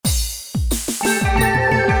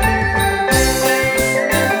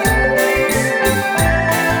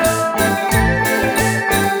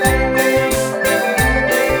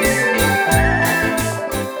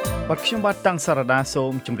ខ្ញុំបាទតាំងសារ៉ាដាសូ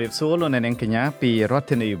មជម្រាបសួរលោកអ្នកនាងកញ្ញាពីរដ្ឋ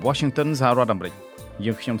ធានី Washington សហរដ្ឋអាមេរិក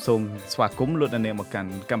យើងខ្ញុំសូមស្វាគមន៍លោកអ្នកនាងមកកាន់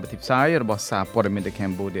កម្មវិធីផ្សាយរបស់សារព័ត៌មាន The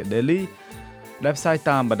Cambodia Daily ដែលផ្សាយ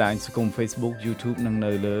តាមបណ្ដាញសង្គម Facebook YouTube និង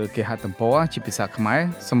នៅលើគេហទំព័រជាភាសាខ្មែរ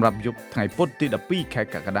សម្រាប់យប់ថ្ងៃពុធទី12ខែ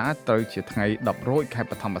កក្កដាត្រូវជាថ្ងៃ10រោចខែ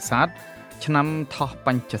បឋមស័កឆ្នាំថោះប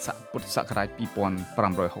ញ្ញស័កពុទ្ធសករាជ2567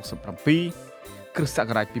គ្រិស្តស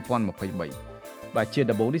ករាជ2023បាទជា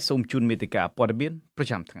ដំបូងនេះសូមជូនមេតិការព័ត៌មានប្រ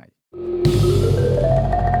ចាំថ្ងៃ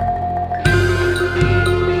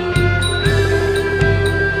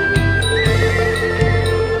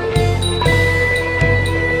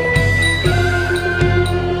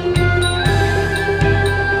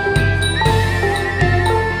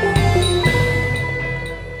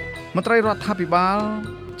មន្ត្រីរដ្ឋាភិបាល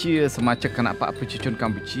ជាសមាជិកគណៈបកប្រជាជនក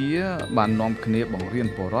ម្ពុជាបាននាំគ្នាបង្រៀន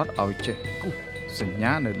ពលរដ្ឋឲ្យចេះគូសសញ្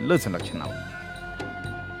ញានៅលើសន្លឹកឆ្នោត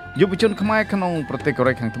យុវជនខ្មែរក្នុងប្រទេសកូ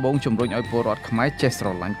រ៉េខាងត្បូងជំរុញឲ្យពលរដ្ឋខ្មែរចេះស្រ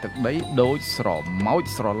ឡាញ់ទឹកដីដោយស្រមោច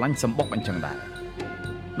ស្រឡាញ់សម្បុកអញ្ចឹងដែរ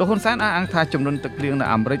លោកហ៊ុនសែនអះអាងថាចំនួនទឹកភ្លៀងនៅ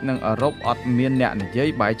អាមេរិកនិងអឺរ៉ុបអត់មានអ្នកនិយាយ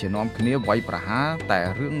បែរជានាំគ្នាវាយប្រហារតែ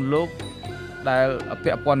រឿងលោកដែល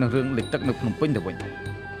ពាក់ព័ន្ធនឹងរឿងលិចទឹកនៅភ្នំពេញទៅវិញ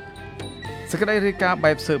សេចក្តីរាយការណ៍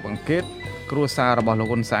បែបស៊ើបអង្កេតគ្រួសាររបស់លោក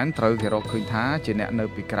ហ៊ុនសែនត្រូវគេរកឃើញថាជាអ្នកនៅ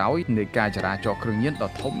ពីក្រោយនៃការចរាចរណ៍គ្រឿងញៀន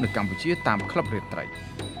ដ៏ធំនៅកម្ពុជាតាមក្លឹបរាត្រី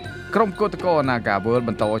ក្រុមគឧតកោ Nagawal ប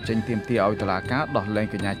ន្តចេញទាមទារឲ្យតុលាការដោះលែង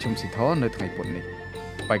កញ្ញាឈឹមស៊ីធនៅថ្ងៃពុធនេះ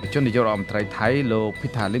បេក្ខជននាយករដ្ឋមន្ត្រីថៃលោក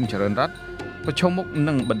Pita Limjaroenrat ប្រឈមមុខ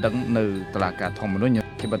នឹងបណ្ដឹងនៅតុលាការធម្មនុញ្ញ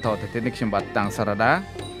ជាបន្តទៅទៀតនេះខ្ញុំបាទតាំងសារ៉ាដា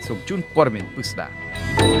សូមជូនព័ត៌មានពិស្ដា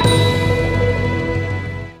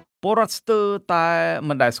ពលរដ្ឋស្ទើរតែ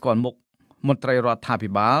មិនដែលស្គាល់មុខមន្ត្រីរដ្ឋាភិ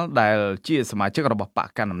បាលដែលជាសមាជិករបស់បក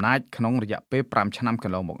កណ្ដាលអំណាចក្នុងរយៈពេល5ឆ្នាំក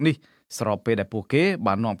ន្លងមកនេះស្របពេលដែលពួកគេ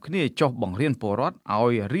បាននាំគ្នាចុះបង្រៀនពលរដ្ឋឲ្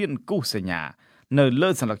យរៀនគូសសញ្ញានៅលើ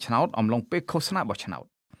សន្លឹកឆ្នោតអំឡុងពេលឃោសនាបោះឆ្នោត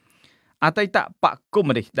អតីតបកកុម្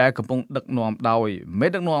មុយនីសដែលកំពុងដឹកនាំដោយមេ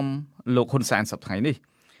ដឹកនាំលោកហ៊ុនសែនសប្តាហ៍នេះ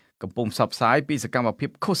កំពុងផ្សព្វផ្សាយពីសកម្មភាព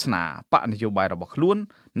ឃោសនាបកនយោបាយរបស់ខ្លួន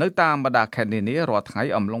នៅតាមបណ្ដាខេត្តនានារាល់ថ្ងៃ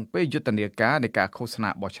អំឡុងពេលយុទ្ធនាការនៃការឃោសនា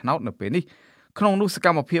បោះឆ្នោតនៅពេលនេះក្នុងនោះសក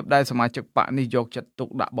ម្មភាពដែលសមាជិកបកនេះយកចិត្តទុក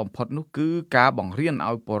ដាក់បំផុតនោះគឺការបង្រៀន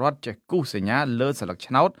ឲ្យពលរដ្ឋចេះគូសសញ្ញាលើសន្លឹក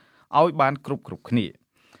ឆ្នោតឲ្យបានគ្រប់គ្នា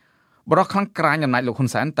បរិះខាងក្រៅអំណាចលោកហ៊ុន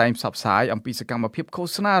សែនតែងផ្សព្វផ្សាយអំពីសកម្មភាពឃោ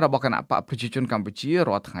សនារបស់គណៈបកប្រជាជនកម្ពុជា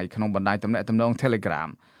រាល់ថ្ងៃក្នុងបណ្ដាញទំនាក់ទំនង Telegram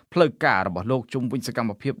ផ្លូវការរបស់លោកជុំវិញសកម្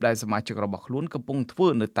មភាពដែលសមាជិករបស់ខ្លួនកំពុងធ្វើ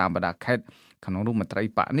នៅតាមបណ្ដាខេត្តក្នុងនោះមន្ត្រី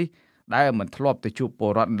បកនេះដែលមិនធ្លាប់ទៅជួបពល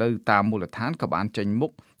រដ្ឋនៅតាមមូលដ្ឋានក៏បានចេញមុ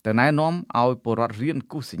ខទៅណែនាំឲ្យពលរដ្ឋរៀន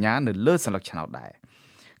គូសសញ្ញានៅលើសន្លឹកឆ្នោតដែរ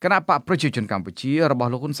គណៈបកប្រជាជនកម្ពុជារបស់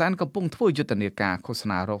លោកហ៊ុនសែនកំពុងធ្វើយុទ្ធនាការឃោស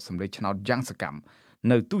នារកសម្លេងឆ្នោតយ៉ាងសកម្ម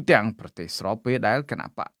នៅទូទាំងប្រទេសស្របពេលដែលគណៈ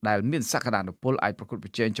បកដែលមានសក្តានុពលអាចប្រកួតប្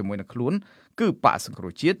រជែងជាមួយនឹងខ្លួនគឺបកសង្គ្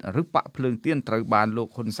រោះជាតិឬបកភ្លើងទៀនត្រូវបានលោក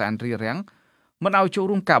ហ៊ុនសែនរារាំងមិនឲ្យចូល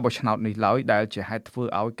រួមការបោះឆ្នោតនេះឡើយដែលជាហេតុធ្វើ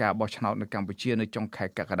ឲ្យការបោះឆ្នោតនៅកម្ពុជានៅចុងខែ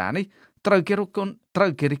កក្កដានេះត្រូវគេរិះ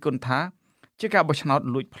គន់ថាជាការបោះឆ្នោត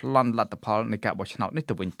លួចប្លន់លទ្ធផលនៃការបោះឆ្នោតនេះ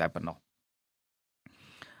ទៅវិញតែប៉ុណ្ណោះ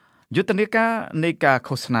យុទ្ធនាការនៃការ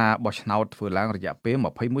ឃោសនាបោះឆ្នោតធ្វើឡើងរយៈពេល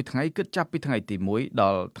21ថ្ងៃគិតចាប់ពីថ្ងៃទី1ដ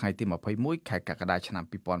ល់ថ្ងៃទី21ខែកក្កដាឆ្នាំ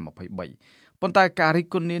2023ប៉ុន្តែការរិះ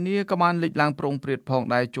គន់នានាក៏បានលេចឡើងប្រងព្រាតផង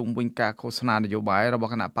ដែរជុំវិញការឃោសនានយោបាយរប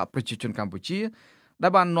ស់គណៈបកប្រជាជនកម្ពុជាដែ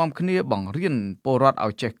លបាននាំគ្នាបង្រៀនពលរដ្ឋឲ្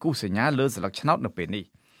យចេះគូសសញ្ញាលើសន្លឹកឆ្នោតនៅពេលនេះ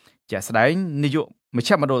ជាក់ស្ដែងនាយកមជ្ឈ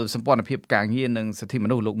មណ្ឌលសម្ព័ន្ធភាពការងារនិងសិទ្ធិម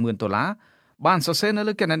នុស្សលោកមឿនដុល្លារបានសរសេរនៅ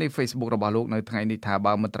លើគណនី Facebook របស់លោកនៅថ្ងៃនេះថា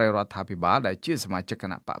បើមន្ត្រីរដ្ឋាភិបាលដែលជាសមាជិកគ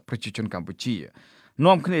ណៈបកប្រជាជនកម្ពុជា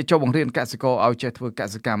នាំគ្នាចុះបង្រៀនកសិករឲ្យចេះធ្វើក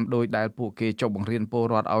សិកម្មដោយដែលពួកគេចុះបង្រៀនពល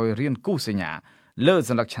រដ្ឋឲ្យរៀនគូសសញ្ញាលើស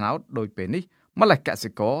ន្លឹកឆ្នោតដោយពេលនេះម្លេះកសិ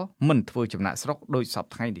ករមិនធ្វើចំណាក់ស្រុកដោយសព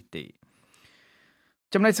ថ្ងៃនេះទេ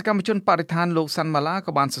ចំណែកសកម្មជនបរិស្ថានលោកសាន់ម៉ាឡា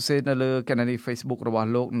ក៏បានសរសេរនៅលើគណនី Facebook របស់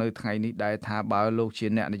លោកនៅថ្ងៃនេះដែរថាបើលោកជា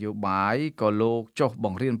អ្នកនយោបាយក៏លោកចុះប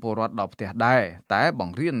ង្រៀនពលរដ្ឋដល់ផ្ទះដែរតែប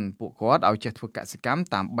ង្រៀនពួកគាត់ឲ្យចេះធ្វើកសិកម្ម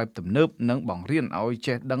តាមបែបទំនើបនិងបង្រៀនឲ្យ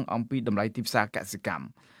ចេះដឹងអំពីតម្លៃទីផ្សារកសិកម្ម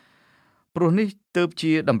ព្រោះនេះទើប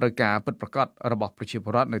ជាតម្រូវការពិតប្រាកដរបស់ប្រជាព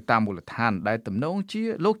លរដ្ឋនៅតាមមូលដ្ឋានដែលទំនងជា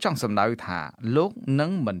លោកចង់សម្ដៅថាលោកនឹ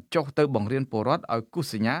ងមិនចុះទៅបង្រៀនពលរដ្ឋឲ្យគូស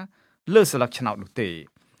សញ្ញាលើសន្លឹកឆ្នោតនោះទេ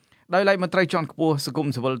ដោយឡែកមន្ត្រីជាន់ខ្ពស់សង្គម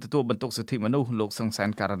ស៊ីវិលទទួលបន្ទុកសិទ្ធិមនុស្សលោកសង្សាន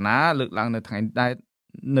ករណាលើកឡើងនៅថ្ងៃ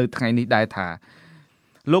នេះដែរថា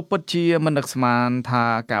លោកពិតជាមិននឹកស្មានថា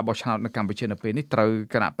ការបោះឆ្នោតនៅកម្ពុជានៅពេលនេះត្រូវ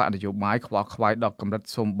គណៈបកនយោបាយខ្វល់ខ្វាយដល់កម្រិត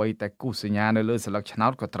សូម្បីតែគូសសញ្ញានៅលើសន្លឹកឆ្នោ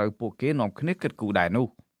តក៏ត្រូវពួកគេនាំគ្នាគិតគូរដែរនោះ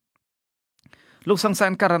លោកសង្សា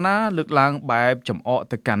នករណាលើកឡើងបែបចំអក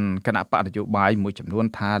ទៅកាន់គណៈបកនយោបាយមួយចំនួន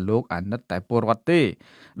ថាលោកអាណិតតែពលរដ្ឋទេ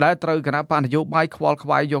ដែលត្រូវគណៈបកនយោបាយខ្វល់ខ្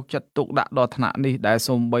វាយយកចិត្តទុកដាក់ដល់ថ្នាក់នេះដែល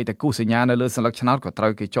សូម្បីតែគូសសញ្ញានៅលើសន្លឹកឆ្នោតក៏ត្រូ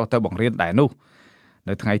វគេចុះទៅបង្រៀនដែរនោះ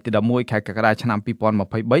នៅថ្ងៃទី11ខែកក្កដាឆ្នាំ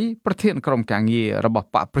2023ប្រធានក្រុមការងាររបស់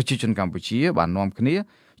បកប្រជាជនកម្ពុជាបាននាំគ្នា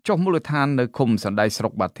ចុះមូលដ្ឋាននៅឃុំសណ្ដែកស្រុ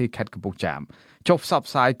កបាទីខេត្តកំពង់ចាមចុះផ្សព្វ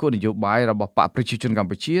ផ្សាយគោលនយោបាយរបស់បកប្រជាជនកម្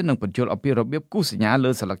ពុជានិងបញ្យល់អំពីរបៀបគូសញ្ញា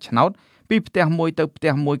លើស្លឹកឆ្នោតពីផ្ទះមួយទៅផ្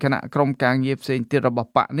ទះមួយគណៈក្រុមការងារផ្សេងទៀតរបស់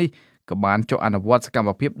បកនេះក៏បានចុះអនុវត្តសកម្ម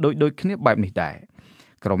ភាពដូចគ្នាបែបនេះដែរ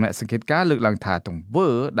ក្រុមអ្នកសង្កេតការណ៍លើកឡើងថាទង្វើ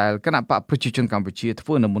ដែលគណៈបកប្រជាជនកម្ពុជាធ្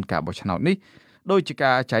វើនៅមុនការបោះឆ្នោតនេះដោយជា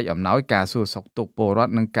ការចែកអំណោយការសួរសុខទុក្ខពលរដ្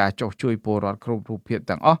ឋនិងការចុះជួយពលរដ្ឋគ្រប់រូបភាព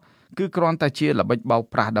ទាំងអស់គឺគ្រាន់តែជាល្បិចបោក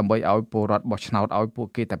ប្រាស់ដើម្បីឲ្យពលរដ្ឋបោះឆ្នោតឲ្យពួក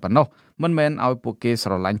គេតែប៉ុណ្ណោះមិនមែនឲ្យពួកគេស្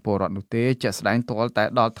រឡាញ់ពលរដ្ឋនោះទេជាក់ស្ដែងទាល់តែ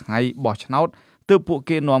ដល់ថ្ងៃបោះឆ្នោតទើបពួក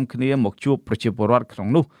គេនាំគ្នាមកជួបប្រជាពលរដ្ឋក្នុង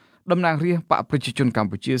នោះតំណាងរាស្ត្របកប្រជាជនកម្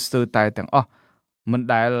ពុជាស្ទើរតែទាំងអស់មិន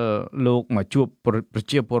ដែលលោកមកជួបប្រ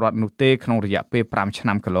ជាពលរដ្ឋនោះទេក្នុងរយៈពេល5ឆ្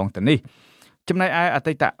នាំកន្លងទៅនេះចំណែកឯអ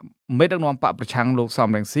តីតមេដឹកនាំបកប្រឆាំងលោកសំ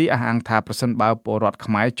រងស៊ីអះអាងថាប្រសិនបើពលរដ្ឋ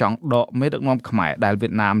ខ្មែរចង់ដកមេដឹកនាំខ្មែរដែលវៀ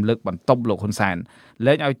តណាមលើកបន្ទប់លោកហ៊ុនសែន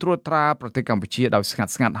លែងឲ្យត្រួតត្រាប្រទេសកម្ពុជាដោយស្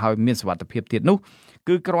ងាត់ហើយមានសុវត្ថិភាពទៀតនោះ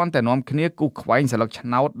គឺគ្រាន់តែនាំគ្នាគូសខ្វែងស្លឹកឆ្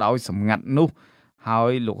នោតដោយសម្ងាត់នោះហើ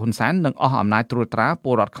យលោកហ៊ុនសែននឹងអស់អំណាចត្រួតត្រាព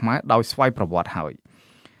លរដ្ឋខ្មែរដោយស្វ័យប្រវត្តិហើយ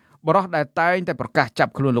បរិះដែលតែងតែប្រកាសចា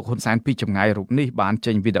ប់ខ្លួនលោកហ៊ុនសែនពីចម្ងាយរូបនេះបាន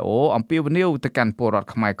ចេញវីដេអូអំពាវនាវទៅកាន់ពលរដ្ឋ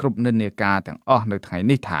ខ្មែរគ្រប់និន្នាការទាំងអស់នៅថ្ងៃ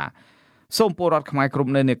នេះថាសូមពលរដ្ឋខ្មែរគ្រប់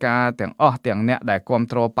និន្នាការទាំងអស់ទាំងអ្នកដែលគ្រប់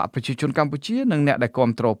គ្រងបកប្រជាជនកម្ពុជានិងអ្នកដែលគ្រ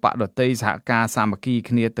ប់គ្រងបកដទៃសហការសាមគ្គី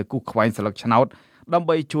គ្នាទៅគូសខ្វែងស្លឹកឆ្នោតដើម្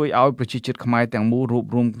បីជួយឲ្យប្រជាជាតិខ្មែរទាំងមូលរួប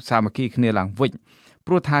រวมសាមគ្គីគ្នាឡើងវិញ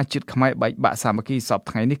ព្រោះថាជាតិខ្មែរបែកបាក់សាមគ្គីសព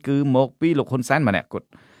ថ្ងៃនេះគឺមកពីលោកហ៊ុនសែនម្នាក់គត់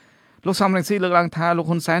លោកសំរងស៊ីលើកឡើងថាលោក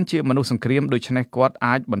ហ៊ុនសែនជាមនុស្សសង្គ្រាមដូច្នេះគាត់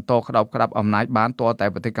អាចបន្តក្តោបក្តាប់អំណាចបានទាល់តែ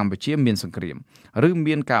ប្រទេសកម្ពុជាមានសង្គ្រាមឬ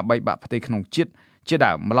មានការបែកបាក់ប្រទេសក្នុងជាតិជា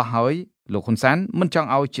ដើមម្ល៉េះហើយលោកហ៊ុនសែនមិនចង់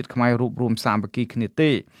ឲ្យជាតិខ្មែររួបរวมសាមគ្គីគ្នាទេ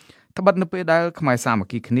ត្បិតនៅពេលដែលខ្មែរសាម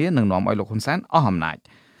គ្គីគ្នានឹងនាំឲ្យលោកហ៊ុនសែនអស់អំណាច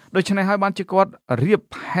ដូច្នេះហើយបានជាគាត់រៀប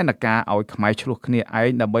ផែនការឲ្យខ្មែរឆ្លោះគ្នាឯង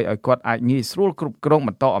ដើម្បីឲ្យគាត់អាចងាយស្រួលគ្រប់គ្រងប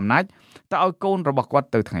ន្តអំណាចទៅឲ្យកូនរបស់គាត់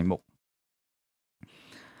ទៅថ្ងៃមុខ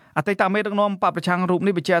អតីតមេដឹកនាំបកប្រឆាំងរូប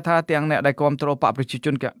នេះបញ្ជាក់ថាទាំងអ្នកដែលគ្រប់គ្រងបកប្រជាជ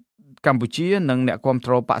នកម្ពុជានិងអ្នកគ្រប់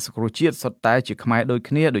គ្រងបកសង្គ្រោះជាតិសុទ្ធតែជាខ្មែរដូច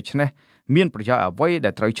គ្នាដូច្នេះមានប្រយោជន៍អ្វីដែ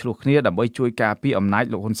លត្រូវឆ្លោះគ្នាដើម្បីជួយការពារអំណាច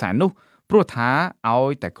លោកហ៊ុនសែននោះព្រោះថាឲ្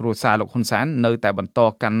យតែគ្រួសារលោកហ៊ុនសែននៅតែបន្ត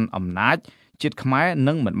កាន់អំណាចជាតិខ្មែរ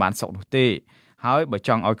នឹងមិនបានសុខនោះទេហើយបើច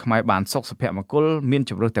ង់ឲ្យខ្មែរបានសុខសុភមង្គលមាន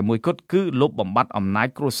ជំរឿសតែមួយគត់គឺលុបបំបាត់អំណាច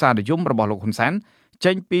គ្រួសារនិយមរបស់លោកហ៊ុនសែន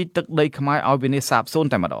ចេញពីទឹកដីខ្មែរឲ្យវានេះសាបសូន្យ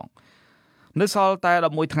តែម្ដងនៅសល់តែ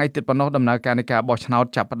11ថ្ងៃទៀតប៉ុណ្ណោះដំណើរការនៃការបោះឆ្នោត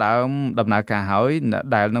ចាប់ផ្ដើមដំណើរការហើយ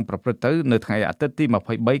ដែលនឹងប្រព្រឹត្តទៅនៅថ្ងៃអាទិត្យទី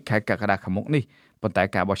23ខែកក្កដាខាងមុខនេះប៉ុន្តែ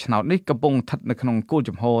ការបោះឆ្នោតនេះកំពុងស្ថិតនៅក្នុងគោល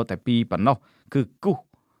ជំហរតែពីរប៉ុណ្ណោះគឺគូស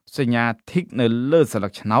សញ្ញាធីកនៅលើស្លឹ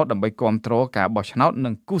កឆ្នោតដើម្បីគ្រប់គ្រងការបោះឆ្នោតនិ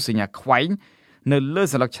ងគូសសញ្ញាខ្វែងនៅលើ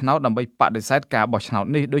ស្លឹកឆ្នោតដើម្បីបដិសេធការបោះឆ្នោត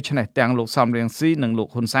នេះដូច្នេះទាំងលោកសំរងស៊ីនិងលោក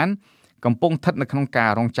ហ៊ុនសែនកំពុងស្ថិតនៅក្នុងការ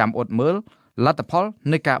រងចាំអត់មើលលទ្ធផល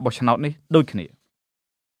នៃការបោះឆ្នោតនេះដូចគ្នា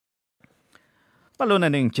បលូន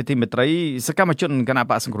នឹងជាទីមេត្រីសកម្មជនគណ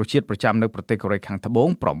បកសង្គ្រោះជាតិប្រចាំនៅប្រទេសកូរ៉េខាងត្បូង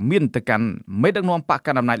ប្រមានទៅកាន់មេដឹកនាំបកក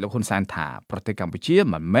ណ្ដាលអំណាចលោកហ៊ុនសែនថាប្រទេសកម្ពុជា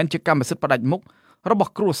មិនមែនជាកម្មសិទ្ធិផ្ដាច់មុខរប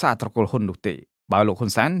ស់គ្រួសារត្រកូលហ៊ុននោះទេបើលោកហ៊ុ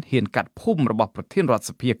នសែនហ៊ានកាត់ភូមិរបស់ប្រធានរដ្ឋ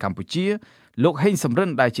សភាកម្ពុជាលោកហេងសំរិន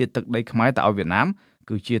ដែលជាទឹកដីខ្មែរទៅឲ្យវៀតណាម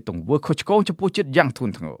គឺជាទង្វើខុសឆ្គងចំពោះជាតិយ៉ាងធ្ង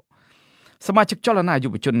ន់ធ្ងរសមាជិកចលនាយុ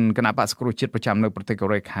វជនគណបកសង្គ្រោះជាតិប្រចាំនៅប្រទេសកូ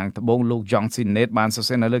រ៉េខាងត្បូងលោកយ៉ងស៊ីណេតបានសរ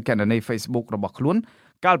សេរនៅលើកណ្ដាល Facebook របស់ខ្លួន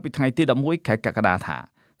កាលពីថ្ងៃទី11ខែកក្កដាថា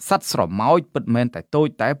សត្វស្រមោចពិតមែនតែតូច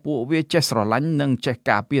តែពួកវាចេះស្រឡាញ់និងចេះ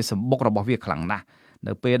ការពារសម្បុករបស់វាខ្លាំងណាស់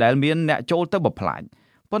នៅពេលដែលមានអ្នកចូលទៅបំផ្លាញ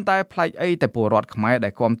ប៉ុន្តែប្លែកអីតែពលរដ្ឋខ្មែរដែ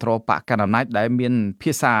លគ្រប់គ្រងបកកណ្ដាលអំណាចដែលមាន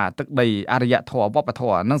ភាសាទឹកដីអរិយធម៌វប្បធ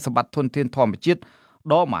ម៌និងសម្បត្តិធនធានធម្មជាតិ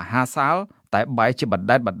ដ៏មហាសាលតែបែរជាបណ្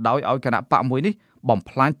ដេតបណ្ដោយឲ្យគណៈបកមួយនេះបំ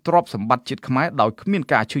ផ្លាញទ្រព្យសម្បត្តិជាតិខ្មែរដោយគ្មាន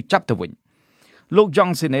ការឈឺចាប់ទៅវិញលោកយ៉ង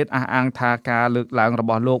ស៊ីណេតអះអាងថាការលើកឡើងរ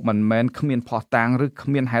បស់លោកមិនមែនគ្មានភស្តុតាងឬគ្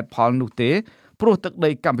មានហេតុផលនោះទេព្រោះទឹកដី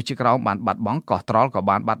កម្ពុជាក្រោមបានបាត់បង់កោះត្រល់ក៏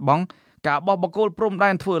បានបាត់បង់ការបោះបកគោលព្រំដែ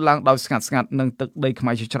នធ្វើឡើងដោយស្ងាត់និងទឹកដីខ្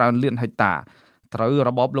មែរជាច្រើនលានហិកតាត្រូវរ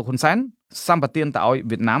បបលោកហ៊ុនសែនសម្បទានទៅឲ្យ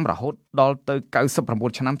វៀតណាមរហូតដល់ទៅ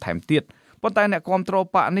99ឆ្នាំថែមទៀតប៉ុន្តែអ្នកគ្រប់គ្រង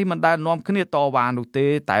បកនេះមិនដែលនាំគ្នាតវ៉ានោះទេ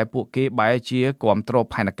តែពួកគេបែរជាគ្រប់គ្រង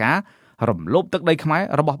ផែនការរំលោភទឹកដីខ្មែរ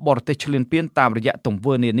របស់បរទេសឈ្លានពានតាមរយៈទង្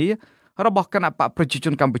វើនានារបស់គណៈបកប្រជាជ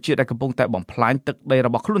នកម្ពុជាដែលកំពុងតែបំផ្លាញទឹកដីរ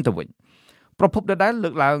បស់ខ្លួនទៅវិញប្រពន្ធដែលលើ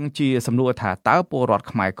កឡើងជាសំណួរថាតើពលរដ្ឋ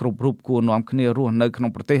ខ្មែរគ្រប់រូបគួរនាំគ្នារស់នៅក្នុង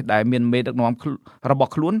ប្រទេសដែលមានមេដឹកនាំរប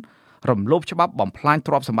ស់ខ្លួនរំលោភច្បាប់បំផ្លាញ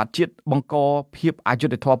ទ្រព្យសម្បត្តិជាតិបង្កភាពអយុ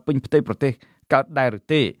ត្តិធម៌ពេញផ្ទៃប្រទេសកើតដែរឬ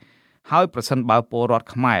ទេហើយប្រសិនបើពលរដ្ឋ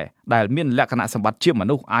ខ្មែរដែលមានលក្ខណៈសម្បត្តិជាម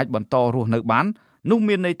នុស្សអាចបន្តរស់នៅបាននោះ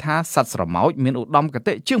មានន័យថាសត្វស្រមោចមានឧត្តមគ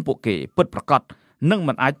តិជាងពួកគេពិតប្រាកដនិង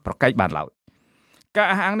មិនអាចប្រកែកបានឡើយ ការ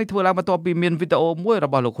អះអាងនេះធ្វើឡើងបន្ទាប់ពីមានវីដេអូមួយរ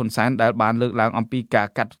បស់លោកហ៊ុនសែនដែលបានលើកឡើងអំពីការ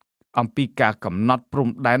កំណត់ព្រំ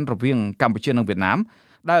ដែនរវាងកម្ពុជានិងវៀតណាម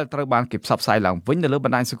ដែលត្រូវបានគេផ្សព្វផ្សាយឡើងវិញនៅលើប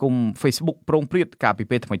ណ្ដាញសង្គម Facebook ប្រងព្រាតកាលពី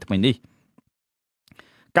ពេលថ្មីៗនេះ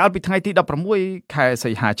កាលពីថ្ងៃទី16ខែសី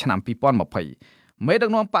ហាឆ្នាំ2020មេដឹក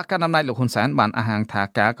នាំបកកណ្ដាលអំណាចលោកហ៊ុនសែនបានអះអាងថា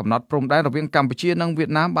ការកំណត់ព្រំដែនរវាងកម្ពុជានិងវៀត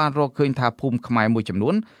ណាមបានរកឃើញថាភូមិខ្មែរមួយចំនួ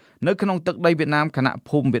ននៅក្នុងទឹកដីវៀតណាមខណៈ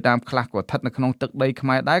ភូមិវៀតណាមខ្លះក៏ស្ថិតនៅក្នុងទឹកដីខ្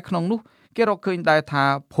មែរដែរក្នុងនោះគេរកឃើញដែរថា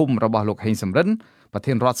ភូមិរបស់លោកហេងសំរិនប្រ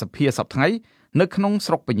ធានរដ្ឋសភាសប្តាហ៍ថ្ងៃនៅក្នុង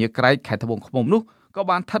ស្រុកពញាក្រែកខេត្តត្បូងឃ្មុំនោះក៏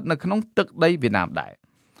បានស្ថិតនៅក្នុងទឹកដីវៀតណាមដែរ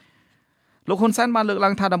លោកហ៊ុនសែនបានលើកឡើ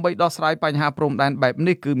ងថាដើម្បីដោះស្រាយបញ្ហាព្រំដែនបែប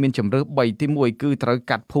នេះគឺមានជំរើស3ទី1គឺត្រូវ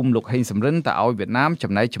កាត់ភូមិលោកហេងសំរិនទៅឲ្យវៀតណាម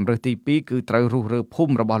ចំណែកជំរើសទី2គឺត្រូវរុះរើភូ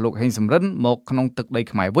មិរបស់លោកហេងសំរិនមកក្នុងទឹកដី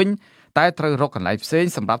ខ្មែរវិញតែត្រូវរកកន្លែងផ្សេង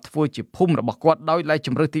សម្រាប់ធ្វើជាភូមិរបស់គាត់ដោយឡែក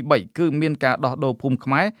ជំរើសទី3គឺមានការដោះដូរភូមិខ្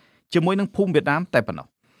មែរជាមួយនឹងភូមិវៀតណាមតែប៉ុណ្ណោះ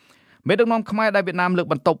មេដឹកនាំខ្មែរដែលវៀតណាមលើក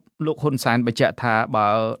បន្ទប់លោកហ៊ុនសែនបញ្ជាក់ថាបើ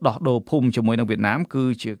ដោះដូរភូមិជាមួយនឹងវៀតណាម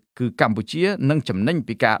គឺកម្ពុជានឹងចំណេញ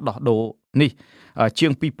ពីការដោះដូរនេះជា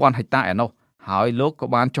ង 2000 ហិកតាឯណោះហើយលោកក៏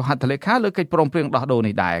បានចុះហត្ថលេខាលើកិច្ចព្រមព្រៀងដោះដូរ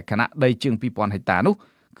នេះដែរខណៈដីជាង 2000 ហិកតានោះ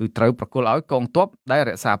គឺត្រូវប្រគល់ឲ្យកងទ័ពដែល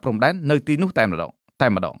រក្សាព្រំដែននៅទីនោះតែម្ដង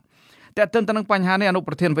តែទន្ទឹមនឹងបញ្ហានេះអនុ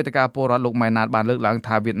ប្រធានវេទិកាពលរដ្ឋលោកម៉ែនណាតបានលើកឡើង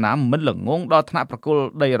ថាវៀតណាមមិនល្ងងដល់ថ្នាក់ប្រគល់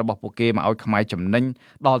ដីរបស់ពួកគេមកឲ្យខ្មែរចំណេញ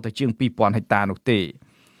ដល់ទៅជាង 2000 ហិកតានោះទេ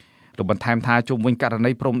លោកបន្ថែមថាជុំវិញករ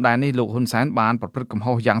ណីព្រំដែននេះលោកហ៊ុនសែនបានប្រព្រឹត្តកំ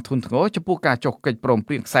ហុសយ៉ាងធ្ងន់ធ្ងរចំពោះការចុះកិច្ចព្រម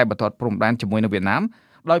ព្រៀងខ្សែបន្ទាត់ព្រំដែនជាមួយនឹងវៀតណាម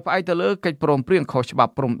ដោយផ្អែកទៅលើកិច្ចព្រមព្រៀងខុសច្បា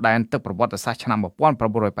ប់ព្រំដែនទឹកប្រវត្តិសាស្ត្រឆ្នាំ1982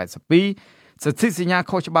សិទ្ធិសញ្ញា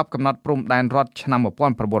ខុសច្បាប់កំណត់ព្រំដែនរដ្ឋឆ្នាំ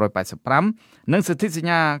1985និងសិទ្ធិសញ្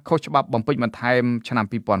ញាខុសច្បាប់បំពេញបន្ថែមឆ្នាំ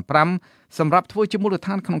2005សម្រាប់ធ្វើជាមូលដ្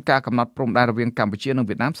ឋានក្នុងការកំណត់ព្រំដែនរវាងកម្ពុជានិង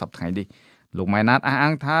វៀតណាមសប្តាហ៍ថ្ងៃនេះលោកម៉ែនណាតអះអា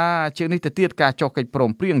ងថាជាងនេះទៅទៀតការចុះកិច្ចព្រម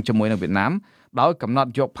ព្រៀងជាមួយនឹងវៀតណាមដោយកំណត់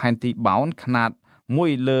យកផែនទីបោនខ្នាត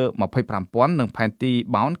1លើ25,000និងផែនទី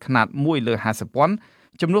បោនខ្នាត1លើ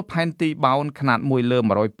50,000ចំនួនផែនទីបោនខ្នាត1លើ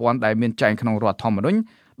100,000ដែលមានចែងក្នុងរដ្ឋធម្មនុញ្ញ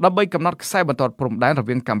ដើម្បីកំណត់ខ្សែបន្ទាត់ព្រំដែនរ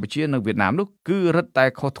វាងកម្ពុជានិងវៀតណាមនោះគឺរឹតតែ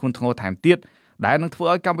ខុសធ្ងន់ធ្ងរថែមទៀតដែលនឹងធ្វើ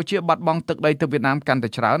ឲ្យកម្ពុជាបាត់បង់ទឹកដីទៅវៀតណាមកាន់តែ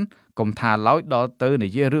ច្រើនកុំថាឡើយដល់ទៅនិ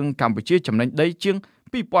យាយរឿងកម្ពុជាចំណេញដីជាង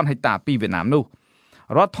 2000 ហិកតាពីវៀតណាមនោះ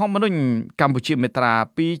រដ្ឋធម្មនុញ្ញកម្ពុជាមាត្រា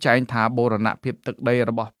2ចែងថាបូរណភាពទឹកដី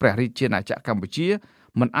របស់ព្រះរាជាណាចក្រកម្ពុជា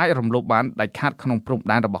មិនអាចរំលោភបានដាច់ខាតក្នុងព្រំ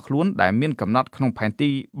ដែនរបស់ខ្លួនដែលមានកំណត់ក្នុងផែនទី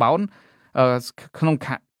បោនក្នុង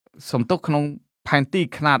ផែនទី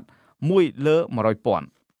ខ្នាត1លើ100,000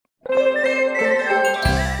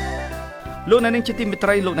លោកអ្នកនាងជាទីមេត្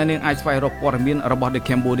រីលោកអ្នកនាងអាចស្វែងរកព័ត៌មានរបស់ The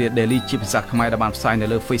Cambodia Daily ជាភាសាខ្មែរដែលបានផ្សាយនៅ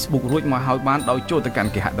លើ Facebook រួចមកហើយបានដោយចូលទៅកា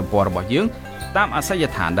ន់គេហទំព័ររបស់យើងតាមអាសយ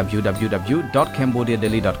ដ្ឋាន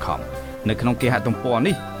www.cambodiadaily.com នៅក្នុងគេហទំព័រ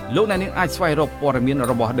នេះលោកអ្នកនាងអាចស្វែងរកព័ត៌មាន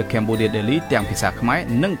របស់ The Cambodia Daily ទាំងភាសាខ្មែរ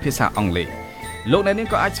និងភាសាអង់គ្លេសលោកអ្នកនាង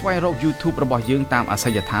ក៏អាចស្វែងរក YouTube របស់យើងតាមអាស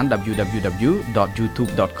យដ្ឋាន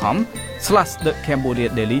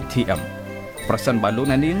www.youtube.com/thecambodiadaily.tm ប្រសិនបើលោក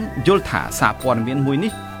អ្នកនាងយល់ថាសារព័ត៌មានមួយ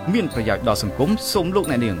នេះមានប្រយោជន៍ដល់សង្គមសូមលោក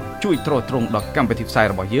អ្នកនាងជួយទ្រទ្រង់ដល់កម្មវិធីផ្សាយ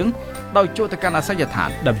របស់យើងដោយចូលទៅកាន់អាសយដ្ឋាន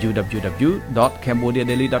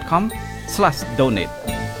www.cambodiadaily.com/donate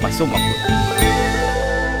បាទសូមអរគុណ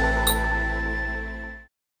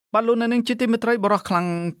បាទលោកអ្នកនាងជាទីមេត្រីបរិះខ្លាំង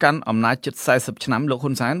កាន់អំណាចជិត40ឆ្នាំលោក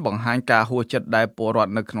ហ៊ុនសែនបង្ហាញការហួសចិត្តដែលពលរដ្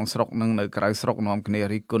ឋនៅក្នុងស្រុកនិងនៅក្រៅស្រុកនាំគ្នា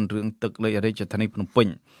រិះគន់រឿងទឹកលិចរាជធានីភ្នំពេញ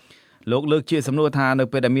លោកលើកជាសំណួរថានៅ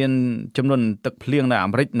ពេលដែលមានចំនួនទឹកភ្លៀងនៅអា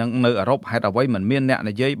មេរិកនិងនៅអឺរ៉ុបហេតុអ្វីមិនមានអ្នក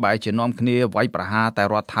និយាយបែរជានាំគ្នាវាយប្រហារតែ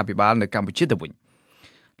រដ្ឋាភិបាលនៅកម្ពុជាទៅវិញ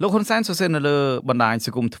លោកហ៊ុនសែនសរសេរនៅលើបណ្ដាញស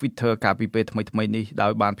ង្គម Twitter កាលពីពេលថ្មីៗនេះដោ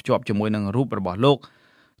យបានភ្ជាប់ជាមួយនឹងរូបរបស់លោក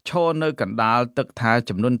ឈរនៅកណ្ដាលទឹកថា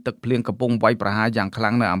ចំនួនទឹកភ្លៀងកំពុងវាយប្រហារយ៉ាងខ្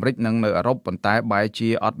លាំងនៅអាមេរិកនិងនៅអឺរ៉ុបប៉ុន្តែបែរជា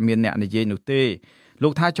អត់មានអ្នកនិយាយនោះទេលោ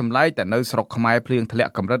កថាចម្លែកតែនៅស្រុកខ្មែរភ្លៀងធ្លា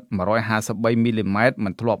ក់កម្រិត153មីលីម៉ែត្រមិ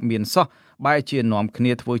នធ្លាប់មានសោះបែរជានាំគ្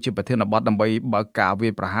នាធ្វើជាប្រធានបទដើម្បីបើកការវា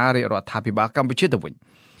យប្រហាររាជរដ្ឋាភិបាលកម្ពុជាទៅវិញ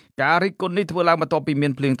ការរិះគន់នេះធ្វើឡើងបន្ទាប់ពីមា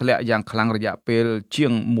នភ្លៀងធ្លាក់យ៉ាងខ្លាំងរយៈពេលជា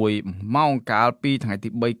ង1ម៉ោងកាលពីថ្ងៃទី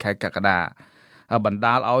3ខែកក្កដាបណ្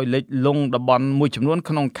ដាលឲ្យលិចលង់តំបន់មួយចំនួន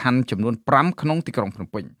ក្នុងខណ្ឌចំនួន5ក្នុងទីក្រុងភ្នំ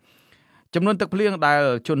ពេញចំនួនទឹកភ្លៀងដែល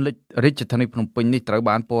ជន់លិចរាជធានីភ្នំពេញនេះត្រូវ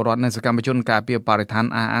បានពលរដ្ឋនិងសកម្មជនការពារបរិស្ថាន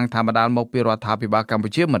អះអាងថាបណ្ដាលមកពីរដ្ឋាភិបាលកម្ពុ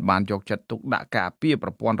ជាមិនបានយកចិត្តទុកដាក់ការពារប្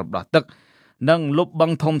រព័ន្ធរំដោះទឹកនិងលុបបឹ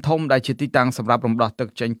ងធំៗដែលជាទីតាំងសម្រាប់រំដោះទឹក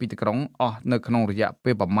ចេញពីទីក្រុងអស់នៅក្នុងរយៈ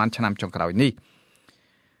ពេលប្រមាណឆ្នាំចុងក្រោយនេះ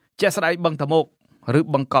ជាក់ស្ដែងបឹងតមោកឬ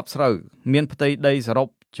បឹងកប់ស្រូវមានផ្ទៃដីសរុប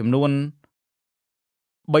ចំនួន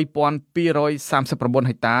3239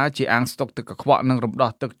ហិកតាជាអាងស្តុកទឹកកខ្វក់និងរំដោះ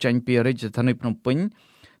ទឹកចេញពីរាជធានីភ្នំពេញ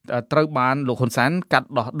ត្រូវបានលោកហ៊ុនសែនកាត់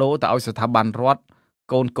ដោះដូរទៅឲ្យស្ថាប័នរដ្ឋ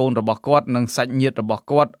កូនរបស់គាត់និងសាច់ញាតិរបស់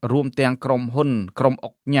គាត់រួមទាំងក្រុមហ៊ុនក្រុមអុ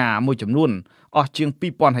កញ៉ាមួយចំនួនអស់ជាង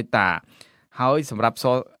 2000 ហិកតាហើយសម្រាប់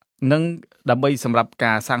ដើម្បីសម្រាប់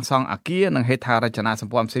ការសាងសង់អគារនិងហេដ្ឋារចនាស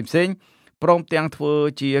ម្ព័ន្ធផ្សេងៗព្រមទាំងធ្វើ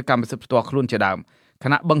ជាកម្មសិទ្ធិផ្ទាល់ខ្លួនជាដើមខ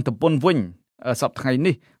ណៈបឹងទំពុនវិញសប្តាហ៍ថ្ងៃ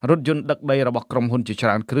នេះរថយន្តដឹកដីរបស់ក្រុមហ៊ុនជាច្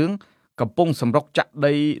រើនគ្រឿងកំពុងសម្រុកចាក់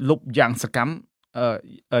ដីលុបយ៉ាងសកម្ម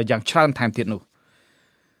យ៉ាងច្រើនថែមទៀតនោះ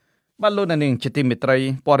បាទលោកនាងជាទីមេត្រី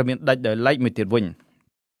ព័ត៌មានដាច់ដោយឡែកមួយទៀតវិញ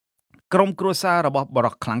ក្រុមគ្រួសាររបស់ប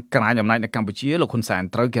រិះខ្លាំងក្លាយអំណាចនៅកម្ពុជាលោកហ៊ុនសែន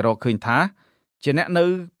ត្រូវគេរកឃើញថាជាអ្នកនៅ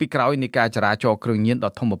ពីក្រោយនៃការចរាចរណ៍គ្រឿងញៀន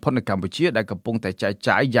ដ៏ធំបំផុតនៅកម្ពុជាដែលកំពុងតែចែក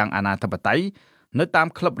ចាយយ៉ាងអនាធិបតេយ្យនៅតាម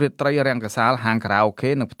ក្លឹបរាត្រីរាំងកាសាលហាងខារ៉ាអូខេ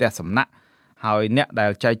និងផ្ទះសំណាក់ហើយអ្នកដែ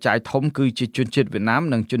លចែកចាយធំគឺជាជនជាតិវៀតណាម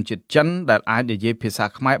និងជនជាតិចិនដែលអាចនិយាយភាសា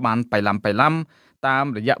ខ្មែរបានបៃឡាំតាម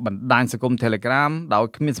រយៈបណ្ដាញសង្គម Telegram ដោយ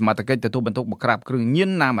គ្មានសមត្ថកិច្ចទទួលបន្ទុកបង្ក្រាបគ្រឿងញៀន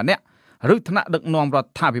ណាម្នាក់ឬថ្នាក់ដឹកនាំរដ្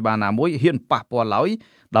ឋាភិបាលណាមួយហ៊ានប៉ះពាល់ឡើយ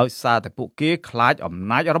ដោយសារតែពួកគេខ្លាចអំ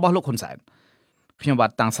ណាចរបស់លោកហ៊ុនសែនខ្ញុំបា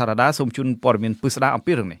ទតាំងសារ៉ាសូមជូនព័ត៌មានពិស្ដារអំ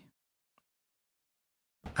ពីរឿងនេះ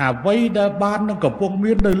អ្វីដែលបាននឹងកំពុង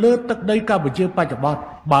មាននៅលើទឹកដីកម្ពុជាបច្ចុប្បន្ន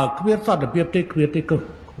បើគ្មានសន្តិភាពទេគ្មានទេគឺ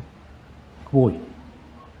ក្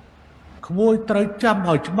មួយត្រូវចាំ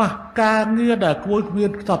ឲ្យច្បាស់ការងារដែលក្មួយគ្មាន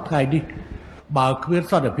សពថ្ងៃនេះបើគ្មាន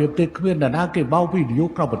សន្តិភាពទេគ្មានអ្នកណាគេបោវិនិយោគ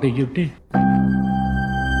ក្នុងប្រទេសយើងទេ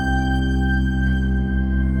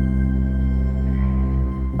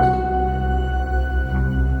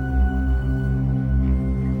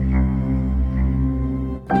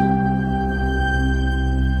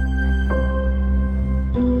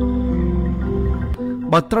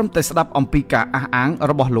បើត្រឹមតែស្ដាប់អំពីការអះអាង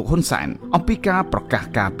របស់លោកហ៊ុនសែនអំពីការប្រកាស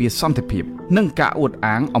ការពារសន្តិភាពនិងការអួត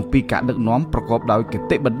អាងអំពីការដឹកនាំប្រកបដោយគ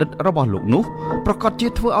តិបណ្ឌិតរបស់លោកនោះប្រកាសជា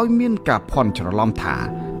ធ្វើឲ្យមានការភ័ន្តច្រឡំថា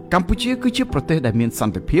កម្ពុជាគឺជាប្រទេសដែលមានស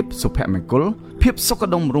ន្តិភាពសុភមង្គលភាពសុខ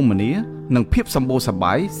ដុមរមនានិងភាពសម្បូរសប្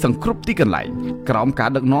បាយសង្គ្រប់ទីកន្លែងក្រោមការ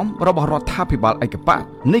ដឹកនាំរបស់រដ្ឋាភិបាលឯកបក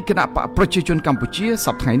នៃគណៈបកប្រជាជនកម្ពុជាស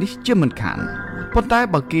ប្តាហ៍នេះជាមិនខានប៉ុន្តែ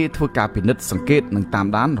បើគេធ្វើការពិនិត្យសង្កេតនិងតាម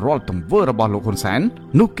ដានរាល់ទង្វើរបស់លោកហ៊ុនសែន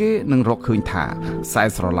នោះគេនឹងរកឃើញថាខ្សែ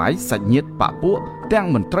ស្រឡាយសាច់ញាតិបកពួកទាំង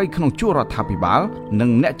មន្ត្រីក្នុងជួររដ្ឋាភិបាលនិង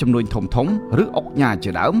អ្នកជំនួញធំឬអុកញ៉ា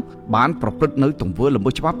ជាដើមបានប្រព្រឹត្តនៅទង្វើល្មើ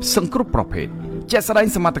សច្បាប់សង្គ្រប់ប្រភេទជាក់ស្ដែង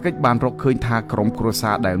សមត្ថកិច្ចបានរកឃើញថាក្រុមគ្រួ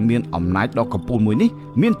សារដែលមានអំណាចដ៏កំពូលមួយនេះ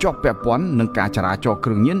មានជាប់ពាក់ព័ន្ធនឹងការចរាចរណ៍គ្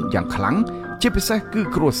រឿងញៀនយ៉ាងខ្លាំងជាពិសេសគឺ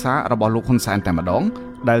គ្រួសាររបស់លោកហ៊ុនសែនតែម្ដង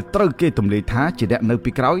ដែលត្រូវគេទម្លាយថាជាអ្នកនៅ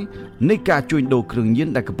ពីក្រោយនៃការជួញដូរគ្រឿងញៀន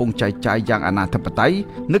ដែលកំពុងចែកចាយយ៉ាងអនាធិបតេយ្យ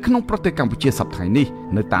នៅក្នុងប្រទេសកម្ពុជាសប្តាហ៍នេះ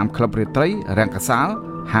នៅតាមក្លឹបរាត្រីរាំងកាសាល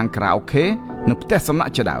ហាងខារ៉ាអូខេនិងផ្ទះសំណា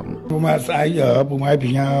ក់ជាដើមពុំស្អែកពុំឲ្យប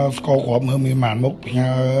ញ្ញាស្គាល់គ្រាប់មើលមានម៉ានមុខបញ្ញា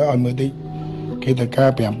ឲ្យមើលតិចគេទៅការ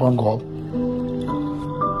 5000 គ្រាប់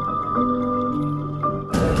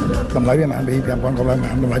តម្លៃវាមិនពី 5000 គ្រាប់ឡើយមិ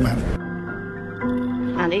នតម្លៃមិន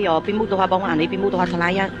អានេះយកពីមុខទៅបងអានេះពីមុខទៅថ្លៃ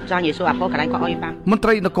ចង់និយាយសួរអាផងកន្លែងគាត់ឲ្យបានមន្ត្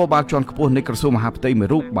រីនគរបាលជាន់ខ្ពស់នៃក្រសួងមហាផ្ទៃមួយ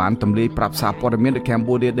រូបបានទម្លាយប្រាប់សារព័ត៌មាននៅ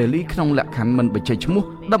Cambodia Daily ក្នុងលក្ខខណ្ឌមិនបញ្ចេញឈ្មោះ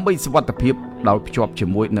ដើម្បីសុវត្ថិភាពដោយភ្ជាប់ជា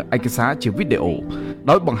មួយនឹងឯកសារជាវីដេអូ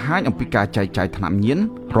ដោយបង្ហាញអំពីការចែកចាយថ្នាំញៀន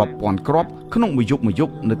រាប់ពាន់គ្រាប់ក្នុងមួយយ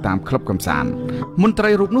ប់នៅតាមក្លឹបកម្សាន្តមន្ត្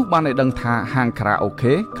រីរូបនោះបានឲ្យដឹងថាហាងខារ៉ាអូ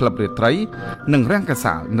ខេក្លឹបរាត្រីនិងរាំងកា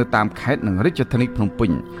សាលនៅតាមខេត្តនិងរាជធានីភ្នំពេ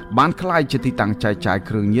ញបានក្លាយជាទីតាំងចែកចាយ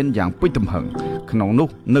គ្រឿងញៀនយ៉ាងពេញទំហឹងក្នុងនោះ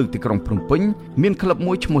នៅទីក្រុងភ្នំពេញមានក្លឹប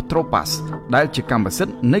មួយឈ្មោះ Tropas ដែលជាកម្មសិទ្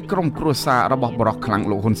ធិនៃក្រុមគ្រួសាររបស់បរិះខ្លាំង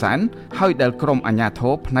លោកហ៊ុនសែនហើយដែលក្រុមអាជ្ញាធ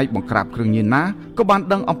រផ្នែកបង្ក្រាបគ្រឿងញៀនណាក៏បាន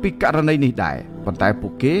ដឹងអំពីករណីនេះដែរប៉ុន្តែពួ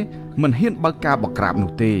កគេមិនហ៊ានបើកការបង្ក្រាប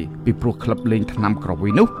នោះទេពីព្រោះក្លឹបលេងថ្នាំក្រវី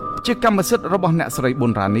នោះជាកម្មសិទ្ធិរបស់អ្នកស្រីប៊ុ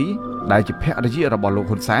នរ៉ានីដែលជាភរិយារបស់លោក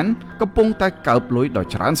ហ៊ុនសែនកំពុងតែកើបលុយដ៏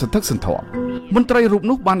ច្រើនសន្ធឹកសន្ធាប់មន្ត្រីរូប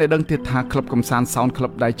នោះបានឲ្យដឹងទៀតថាក្លឹបកំសាន្ត Sound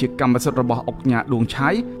Club ដែលជាកម្មសិទ្ធិរបស់អុកញ៉ាដួងឆា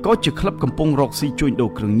យក៏ជាក្លឹបកំពុងរកស៊ីជួញដូរ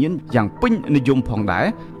គ្រឿងញៀនយ៉ាងពេញនិយមផងដែរ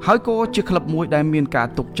ហើយក៏ជាក្លឹបមួយដែលមានការ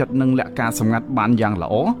ទុកចិត្តនិងលក្ខការសម្ងាត់បានយ៉ាងល្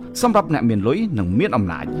អសម្រាប់អ្នកមានលុយនិងមានអំ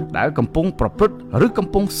ណាចដែលកំពុងប្រព្រឹត្តឬកំ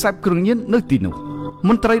ពុងសេពគ្រឿងញៀននៅទីនោះ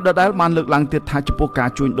មន្ត្រីដដែលបានលើកឡើងទៀតថាចំពោះការ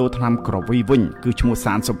ជួញដូរថ្នាំក្រវីវិញគឺឈ្មោះ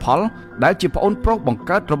សានសុផលដែលជាប្អូនប្រុសបង្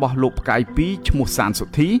កើតរបស់លោកផ្កាយ2ឈ្មោះសានសុ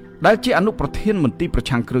ធីដែលជាអនុប្រធានមន្ទីរប្រ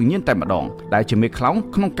ឆាំងគ្រឿងញៀនតែម្ដងដែលជាមេខ្លោង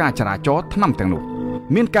ក្នុងការចរាចរណ៍ថ្នាំទាំងនោះ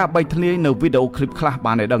មានការបែកធ្លាយនៅវីដេអូឃ្លីបខ្លះ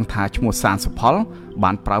បានឲ្យដឹងថាឈ្មោះសានសុផល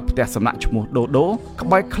បានប្រើផ្ទះសំណាក់ឈ្មោះដូដូក្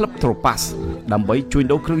បែរក្លឹប Tropas ដើម្បីជួញ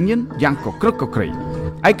ដូរគ្រឿងញៀនយ៉ាងកក្រឹកកក្រែង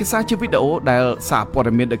ឯកសារជាវីដេអូដែលសារព័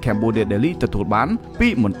ត៌មាន The Cambodia Daily ទទួលបានពី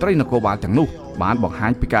មន្ត្រីនគរបាលទាំងនោះបានបង្ហា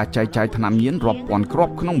ញពីការចែកចាយថ្នាំញៀនរាប់ពាន់គ្រា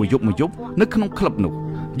ប់ក្នុងមួយយប់នៅក្នុងក្លឹបនោះ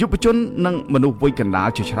យុវជននិងមនុស្សវ័យកណ្ដាល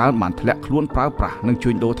ជាច្រើនបានធ្លាក់ខ្លួនប្រើប្រាស់និងជួ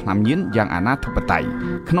ញដូរថ្នាំញៀនយ៉ាងអនាធិបតេយ្យ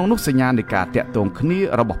ក្នុងនោះសញ្ញានៃការតាក់ទងគ្នា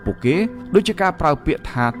របស់ពួកគេដូចជាការប្រើពាក្យ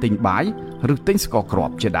ថាទិញបាយឬទិញស្ករគ្រា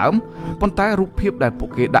ប់ជាដើមប៉ុន្តែរូបភាពដែលពួក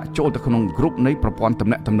គេដាក់ចូលទៅក្នុងក្រុមនៃប្រព័ន្ធទំ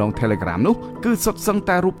នាក់ទំនង Telegram នោះគឺសុទ្ធសឹង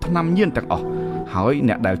តែរូបថ្នាំញៀនទាំងអស់ហើយ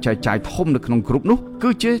អ្នកដែលចែកចាយធំនៅក្នុងក្រុមនោះគឺ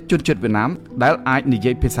ជាជនជាតិវៀតណាមដែលអាចនិ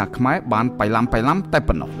យាយភាសាខ្មែរបានបៃឡាំតែ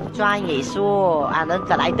ប៉ុណ្ណោះ专业说អានឹង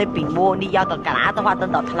កន្លែងទៅពីមួនេះយកទៅកាឡាទៅហត់ទៅ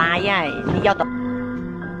ដល់ថ្លៃហើយនេះយកទៅ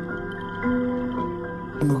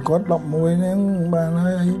មួយគាត់11ហ្នឹងបាន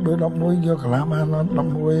ហើយបើ11យកកាឡាបាន11ខ្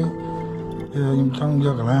ញុំចង់យ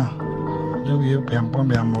កកាឡាយកវា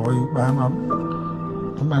5500បានអត់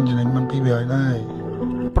បានចំណេញមិនពីវាឲ្យដែរ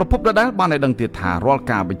ប្រពន្ធដដែលបានឲ្យដឹងទៀតថារាល់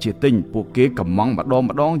ការបញ្ជាទិញពួកគេកំងម្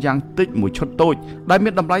ដងយ៉ាងតិចមួយឈុតតូចដែលមា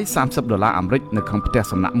នតម្លៃ$30អាមេរិកនៅក្នុងផ្ទះ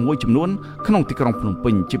សំណាក់មួយចំនួនក្នុងទីក្រុងភ្នំពេ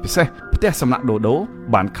ញជាពិសេសផ្ទះសំណាក់ដូដូ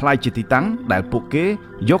បានក្លាយជាទីតាំងដែលពួកគេ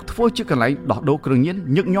យកធ្វើជាកន្លែងដោះដូរគ្រឿងញៀន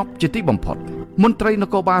ញឹកញាប់ជាទីបំផុតមន្ត្រីន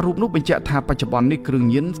គរបាលរូបនោះបញ្ជាក់ថាបច្ចុប្បន្ននេះគ្រឿង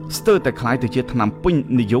ញៀនស្ទើរតែក្លាយទៅជាថ្នាំពេញ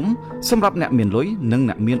និយមសម្រាប់អ្នកមានលុយនិង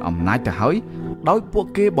អ្នកមានអំណាចទៅហើយដោយពួក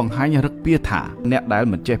គេបង្ហាញរឹកពាថាអ្នកដែល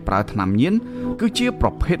មិនចេះប្រើថ្នាំញៀនគឺជាប្រ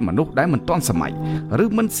ភេទមនុស្សដែលមិនទាន់សម័យឬ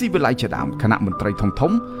មិនស៊ីវិល័យជាដើមគណៈមន្ត្រី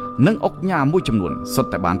ធំនិងអុកញ៉ាមួយចំនួនសុទ្ធ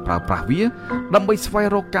តែបានប្រើប្រាស់វាដើម្បីស្វែង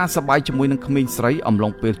រកការសប្បាយជាមួយនឹងក្មេងស្រីអំឡុ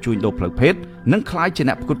ងពេលជួញដូរផ្លូវភេទនិងក្លាយជា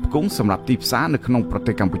អ្នកផ្គត់ផ្គង់សម្រាប់ទីផ្សារនៅក្នុងប្រ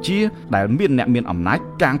ទេសកម្ពុជាដែលមានអ្នកមានអំណាច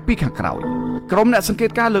កាងពីខាងក្រោយក្រុមអ្នកសង្កេត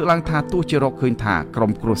ការណ៍លើកឡើងថាទោះជារកឃើញថាក្រុ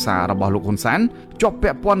មគ្រួសាររបស់លោកហ៊ុនសែនជាប់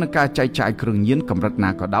ពាក់ព័ន្ធនឹងការចែកចាយគ្រឿងញៀនកម្រិត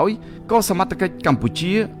ណាក៏ដោយក៏សមត្ថកិច្ចកម្ពុ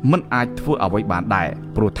ជាមិនអាចធ្វើអ្វីបានដែរ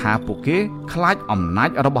ព្រោះថាពួកគេខ្លាចអំណាច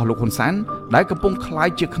របស់លោកហ៊ុនសែនដែលកំពុងក្លាយ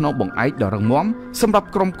ជាខ្នងបង្អែកដ៏រឹងមាំសម្រាប់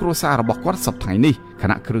ក្រុមគ្រួសាររបស់គាត់សប្តាហ៍នេះខ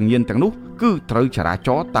ណៈគ្រឿងញៀនទាំងនោះគឺត្រូវចរាច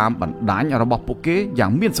រតាមបណ្ដាញរបស់ពួកគេយ៉ា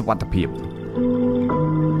ងមានសុវត្ថិភាព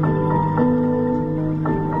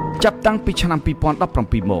ចាប់តាំងពីឆ្នាំ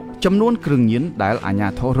2017មកចំនួនគ្រឿងញៀនដែលអាជ្ញា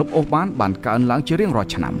ធររឹបអូសបានកើនឡើងជារៀងរាល់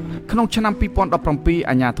ឆ្នាំក្នុងឆ្នាំ2017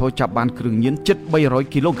អាជ្ញាធរចាប់បានគ្រឿងញៀនជិត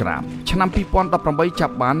300គីឡូក្រាមឆ្នាំ2018ចា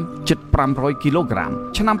ប់បានជិត500គីឡូក្រាម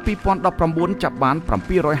ឆ្នាំ2019ចាប់បាន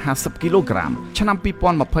750គីឡូក្រាមឆ្នាំ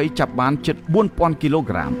2020ចាប់បានជិត4000គីឡូ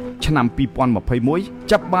ក្រាមឆ្នាំ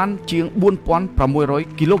2021ចាប់បានជាង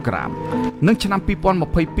4600គីឡូក្រាមនិងឆ្នាំ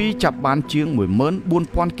2022ចាប់បានជាង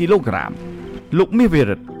14000គីឡូក្រាមលោកមាសវិ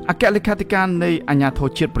រិទ្ធអគ្គលេខាធិការនៃអាជ្ញាធរ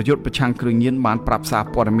ជាតិប្រយុទ្ធប្រឆាំងគ្រឿងញៀនបានប្រាប់សារ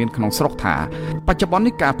ព័ត៌មានក្នុងស្រុកថាបច្ចុប្បន្ន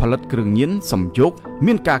នេះការផលិតគ្រឿងញៀនសំយោគ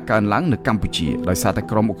មានការកើនឡើងនៅកម្ពុជាដោយសារតែ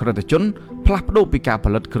ក្រុមអ ក្រិតជនផ្លាស់ប្ដូរពីការផ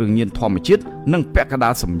លិតគ្រឿងញៀនធម្មជាតិនិងពាក់កណ្ដា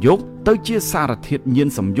លសំយោគទៅជាសារធាតុញៀន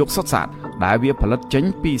សំយោគសុទ្ធសាធដែលវាផលិតចេញ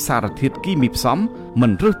ពីសារធាតុគីមីផ្សំមិ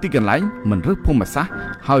នរើសទីកន្លែងមិនរើសភូមិសាស្ត្រ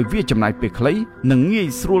ហើយវាចំណាយពេលខ្លីនិងងាយ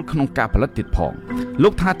ស្រួលក្នុងការផលិតទៀតផងលោ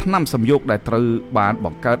កថាថ្នាំសំយោគដែលត្រូវបានប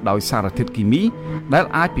ង្កើតដោយសារធាតុគីមីដែល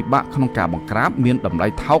អាចពិបាកក្នុងការបង្ក្រាបមានតម្លៃ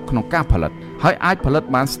ថោកក្នុងការផលិតហើយអាចផលិត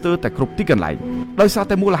បានស្ទើរតែគ្រប់ទីកន្លែងដោយសារ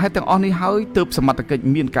តែមូលហេតុទាំងអស់នេះហើយទើបសមត្ថកិច្ច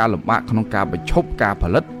មានការលំបាកក្នុងការបញ្ឈប់ការផ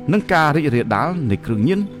លិតនិងការរីករាលដាលនៃគ្រឿង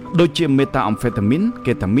ញៀនដូចជាមេតាអំហ្វេតាមីន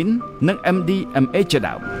កេតាមីន និង MDMA ជា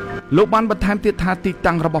ដើមលោកបានបន្ថែមទៀតថាទី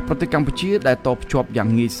តាំងរបស់ប្រទេសកម្ពុជាដែលតភ្ជាប់យ៉ាង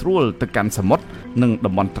ងាយស្រួលទៅកាន់សមុទ្រនិង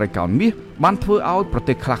តំបន់ត្រីកោណមាសបានធ្វើឲ្យប្រ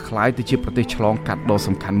ទេសខ្លះក្លាយទៅជាប្រទេសឆ្លងកាត់ដ៏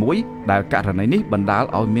សំខាន់មួយដែលករណីនេះបណ្ដាល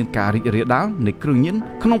ឲ្យមានការរីករាលដាលនៃគ្រឿងញៀន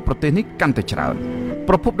ក្នុងប្រទេសនេះកាន់តែច្រើន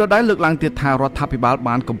ប្រពន្ធដដែលលើកឡើងទៀតថារដ្ឋាភិបាល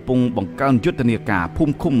បានកំពុងបង្កើនយុទ្ធនាការភូ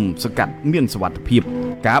មិឃុំសង្កាត់មានសុវត្ថិភាព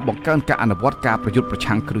ការបង្កើនការអនុវត្តការប្រយុទ្ធប្រ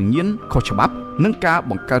ឆាំងគ្រឿងញៀនខុសច្បាប់និងការ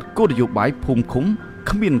បង្កើតគោលនយោបាយភូមិឃុំ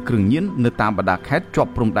គ្មានគ្រឿងញៀននៅតាមបណ្ដាខេត្តជា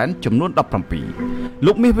ប់ព្រំដែនចំនួន17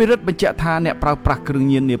លោកមាសវិរិទ្ធបញ្ជាក់ថាអ្នកប្រើប្រាស់គ្រឿង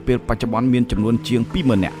ញៀននាពេលបច្ចុប្បន្នមានចំនួនជាង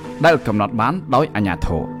20000នាក់ដែលកំណត់បានដោយអាជ្ញាធ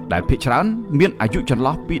រដែលភាគច្រើនមានអាយុចន្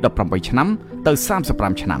លោះពី18ឆ្នាំទៅ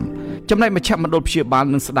35ឆ្នាំចំណែកមជ្ឈមណ្ឌលព្យាបាល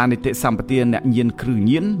និងស្ដារនីតិសម្បទាអ្នកញៀនគ្រឿង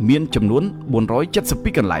ញៀនមានចំនួន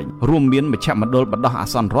472កន្លែងរួមមានមជ្ឈមណ្ឌលបណ្ដោះអា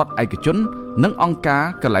សន្នរដ្ឋឯកជននិងអង្គការ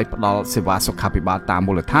កន្លែងផ្ដល់សេវាសុខាភិបាលតាម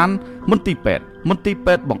មូលដ្ឋានមន្ទីរពេទ្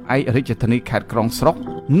យបង្អែករាជធានីខេត្តក្រុងស្រុក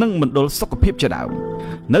និងមណ្ឌលសុខភាពជាដើម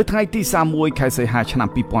នៅថ្ងៃទី31ខែសីហាឆ្នាំ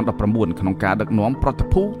2019ក្នុងការដឹកនាំប្រតិ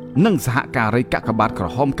ភូនិងសហការីកាកបាទក្រ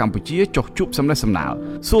ហមកម្ពុជាចុះជួបសំណេះសំណាល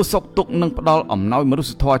សួរសុខទុក្ខនិងផ្ដល់អំណោយមនុស្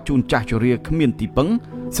សធម៌ជូនចាស់ជរាគ្មានទីពឹង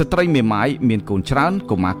ស្ត្រីមេម៉ាយមានកូនច្រើន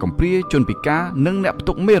កុមារកំព្រាជនពិការនិងអ្នកផ្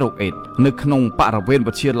ទុកមេរោគអេដស៍នៅក្នុងបរិវេណ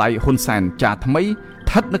វិទ្យាល័យហ៊ុនសែនចាថ្មី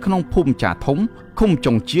ស្ថិតនៅក្នុងភូមិចាធំឃុំ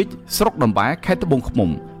ចុងជាតិស្រុកដំបែខេត្តត្បូងឃ្មុំ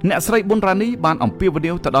អ្នកស្រីប៊ុនរ៉ានីបានអំពាវ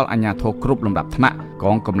នាវទៅដល់អាជ្ញាធរគ្រប់លំដាប់ថ្នាក់ក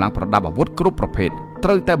ងកម្លាំងប្រដាប់អាវុធគ្រប់ប្រភេទ ត្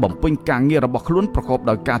រូវតែបំពេញការងាររបស់ខ្លួនប្រកប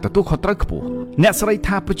ដោយការទទួលខុសត្រូវខ្ពស់អ្នកស្រី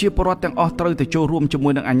ថាប្រជាពលរដ្ឋទាំងអស់ត្រូវតែចូលរួមជាមួ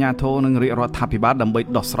យនឹងអាជ្ញាធរនិងរាជរដ្ឋាភិបាលដើម្បី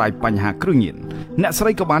ដោះស្រាយបញ្ហាគ្រឿងញៀនអ្នកស្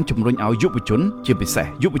រីក៏បានជំរុញឲ្យយុវជនជាពិសេស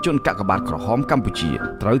យុវជនកាកបាទក្រហមកម្ពុជា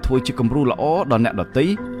ត្រូវធ្វើជាគំរូល្អដល់អ្នកដទៃ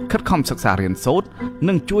ខិតខំសិក្សារៀនសូត្រ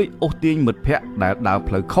និងជួយអូសទាញមិត្តភ័ក្តិដែលដើរ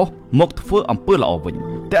ផ្លូវខុសមកធ្វើអំពើល្អវិញ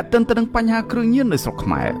តែទន្ទឹមទៅនឹងបញ្ហាគ្រឿងញៀននៅស្រុកខ្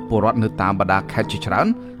មែរពលរដ្ឋនៅតាមបណ្ដាខេត្តជាច្រើន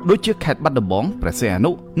ដូចជាខេត្តបាត់ដំបងព្រះសីហ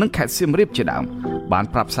នុនិងខេត្តសៀមរាបជាដើមបាន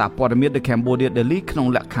ប្រាប់សារព័ត៌មាន The Cambodia Daily ក្នុង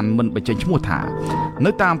លក្ខខណ្ឌមិនបញ្ចេញឈ្មោះថា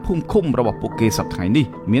នៅតាមភូមិឃុំរបស់ពួកគេសប្តាហ៍នេះ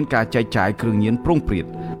មានការចែកចាយគ្រឿងញៀនប្រងព្រាត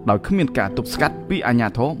ដោយគ្មានការទប់ស្កាត់ពីអាជ្ញា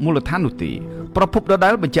ធរមូលដ្ឋាននោះទេប្រពន្ធដដែ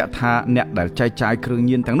លបញ្ជាក់ថាអ្នកដែលចែកចាយគ្រឿង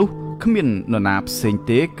ញៀនទាំងនោះគ្មាននរណាផ្សេង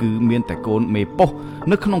ទេគឺមានតែកូនមេប៉ុស្តិ៍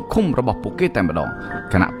នៅក្នុងឃុំរបស់ពួកគេតែម្ដង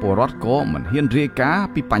គណៈពលរដ្ឋក៏មិនហ៊ានរាយការណ៍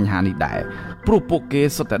ពីបញ្ហានេះដែរព្រោះពួកគេ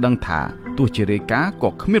សុទ្ធតែដឹងថាទោះជារាយការណ៍ក៏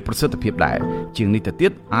គ្មានប្រសិទ្ធភាពដែរជាងនេះទៅទៀ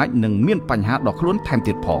តអាចនឹងមានបញ្ហាដល់ខ្លួនថែម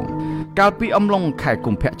ទៀតផងកាលពីអំឡុងខែ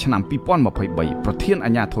កុម្ភៈឆ្នាំ2023ប្រធានអា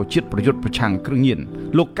ជ្ញាធរជាតិប្រយុទ្ធប្រឆាំងគ្រឿងញៀន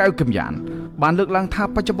លោកកៅកឹមយ៉ានបានលើកឡើងថា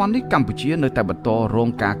បច្ចុប្បន្ននេះកម្ពុជានៅតែបន្តរង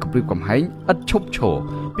ការគំរាមកំហែងឥតឈប់ឈរ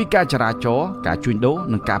ពីការចរាចរណ៍ការជួញដូរ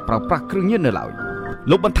និងការប្រើប្រាស់គ្រឿងញៀននៅឡើយ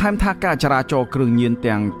លោកបន្ថែមថាការចរាចរណ៍គ្រឿងញៀន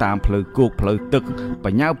ទាំងតាមផ្លូវគោកផ្លូវទឹកប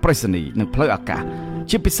ញ្ញាប្រៃសណីនិងផ្លូវអាកាស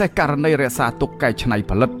ជាពិសេសករណីរក្សាទុកកែច្នៃ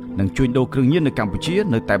ផលិតនិងជួញដូរគ្រឿងញៀននៅកម្ពុជា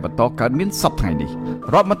នៅតែបន្តកើតមានសពថ្ងៃនេះ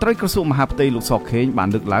រដ្ឋមន្ត្រីក្រសួងមហាផ្ទៃលោកសខេងបាន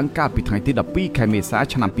លើកឡើងកាលពីថ្ងៃទី12ខែមេសា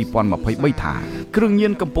ឆ្នាំ2023ថាគ្រឿងញៀ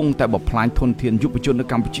នកំពុងតែបំផ្លាញធនធានយុវជននៅ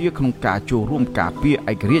កម្ពុជាក្នុងការចូលរួមការពារ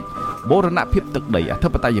ឯករាជ្យបូរណភាពទឹកដីអធិ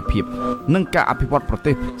បតេយ្យភាពនិងការអភិវឌ្ឍប្រ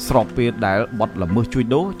ទេសស្របពេលដែលបទល្មើសជួញ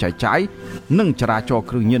ដូរចែកចាយនិងចរាចរណ៍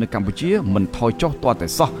គ្រឿងញៀននៅកម្ពុជាមិនថយចុះទាល់តែ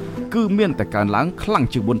សោះគឺមានតែកើនឡើងខ្លាំង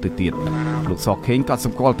ជាងមុនទៅទៀតលោកសខេងក៏ស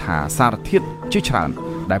ម្គាល់ថាសារធាតុជាច្រើន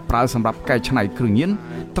ដែលប្រើសម្រាប់កែច្នៃគ្រឿងញៀន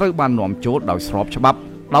ត្រូវបាននាំចូលដោយស្របច្បាប់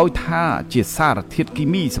ដោយថាជាសារធាតុគី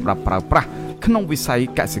មីសម្រាប់ប្រើប្រាស់ក្នុងវិស័យ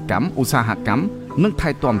កសិកម្មឧស្សាហកម្មនិងថែ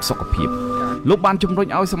ទាំសុខភាពលោកបានជំរុញ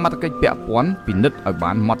ឲ្យសមត្ថកិច្ចពាក់ព័ន្ធពិនិត្យឲ្យ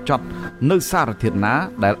បានហ្មត់ចត់នៅសារធាតុណា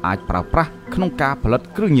ដែលអាចប្រើប្រាស់ក្នុងការផលិត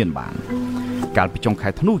គ្រឿងញៀនបានកាលពីចុងខែ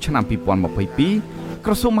ធ្នូឆ្នាំ2022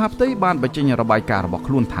ក្រសួងមហាផ្ទៃបានបញ្ចេញរបាយការណ៍របស់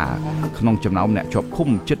ខ្លួនថាក្នុងចំណោមអ្នកជាប់ឃុំ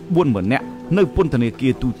ជិត 40,000 នាក់នៅពន្ធនាគា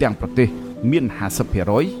រទូទាំងប្រទេសមាន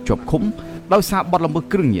 50% ជាប់ឃុំដោយសារបទល្មើស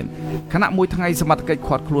គ្រឿងញៀនខណៈមួយថ្ងៃសមត្ថកិច្ច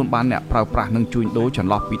ឃាត់ខ្លួនបានអ្នកប្រើប្រាស់និងជួញដូរចន្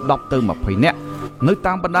លោះពី10ទៅ20នាក់នៅ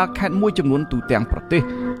តាមបណ្ដាខេត្តមួយចំនួនទូទាំងប្រទេស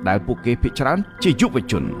ដែលពួកគេភាគច្រើនជាយុវ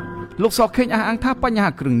ជនលោកសខេងអះអាងថាបញ្ហា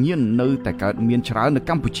គ្រឿងញៀននៅតែកើតមានច្រើននៅ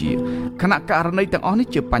កម្ពុជាខណៈករណីទាំងអស់នេះ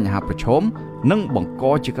ជាបញ្ហាប្រឈមនិងបង្ក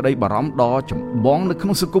ជាក្តីបារម្ភដ៏ចម្បងនៅក្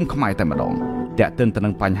នុងសង្គមខ្មែរតែម្ដងតែទន្ទឹមនឹ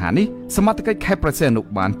ងបញ្ហានេះសមត្ថកិច្ចខេត្តព្រះសីហនុ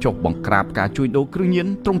បានចុះបង្ក្រាបការជួញដូរគ្រឿងញៀន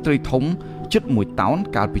ទ្រង់ទ្រាយធំជិត1តោន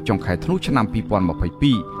កាលពីចុងខែធ្នូឆ្នាំ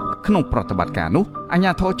2022ក្នុងប្រតិបត្តិការនោះអាជ្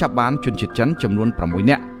ញាធរចាប់បានជនជាតិចិនចំនួន6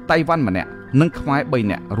នាក់តៃវ៉ាន់ម្នាក់និងខ្មែរ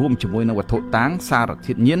3នាក់រួមជាមួយនឹងវត្ថុតាងសារ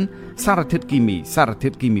ធាតុញៀនសារធាតុគីមីសារធា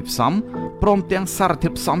តុគីមីផ្សំព្រមទាំងសារធា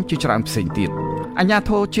តុផ្សំជាច្រើនផ្សេងទៀតអាជ្ញា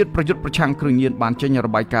ធរជាតិប្រយុទ្ធប្រឆាំងគ្រឿងញៀនបានចេញរ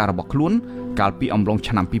បាយការណ៍របស់ខ្លួនកាលពីអំឡុង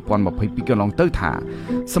ឆ្នាំ2022កន្លងទៅថា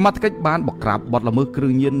សមត្ថកិច្ចបានបង្ក្រាបបទល្មើសគ្រឿ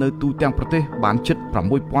ងញៀននៅទូទាំងប្រទេសបានជិត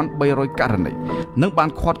 6,300 ករណីនិងបាន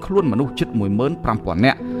ឃាត់ខ្លួនមនុស្សជិត 15,000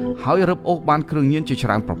 នាក់ហើយរឹបអូសបានគ្រឿងញៀនជាច្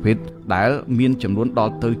រើនប្រភេទដែលមានចំនួនដ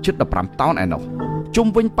ល់ទៅជិត 15 តោនឯណោះជុំ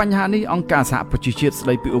វិញបញ្ហានេះអង្គការសហប្រជាជាតិស្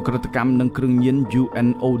តីពីឧក្រិដ្ឋកម្មនិងគ្រឿងញៀន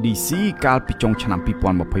UNODC កាលពីចុងឆ្នាំ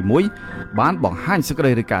2021បានបង្ហាញសេចក្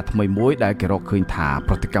តីរាយការណ៍ថ្មីមួយដែលគេរកឃើញថា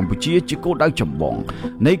ប្រទេសកម្ពុជាជាគោលដៅចម្បង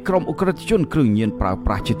នៃក្រុមឧក្រិដ្ឋជនគ្រឿងញៀនប្រើ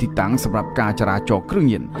ប្រាស់ជាទីតាំងសម្រាប់ការចរាចរណ៍គ្រឿង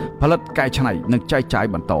ញៀនផលិតកែច្នៃនិងចែកចាយ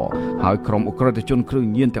បន្តហើយក្រុមឧក្រិដ្ឋជនគ្រឿង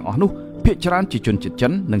ញៀនទាំងអស់នោះភាគច្រើនជាជនជាតិចិ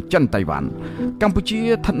ននិងចិនតៃវ៉ាន់កម្ពុជា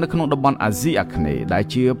ស្ថិតនៅក្នុងតំបន់អាស៊ីអាគ្នេយ៍ដែល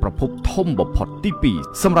ជាប្រភពធំបំផុតទី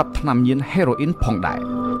2សម្រាប់ថ្នាំញៀនហេរ៉ូអ៊ីនផងដែរ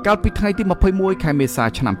កាលពីថ្ងៃទី21ខែមេសា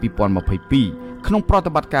ឆ្នាំ2022ក្នុងប្រ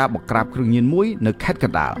តិបត្តិការបង្ក្រាបគ្រឿងញៀនមួយនៅខេត្តក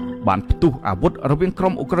ណ្ដាលបានផ្ទុះអាវុធរវាងក្រុ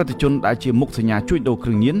មឧក្រិដ្ឋជនដែលជាមុខសញ្ញាជួញដូរគ្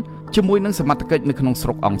រឿងញៀនជាមួយនឹងសមត្ថកិច្ចនៅក្នុងស្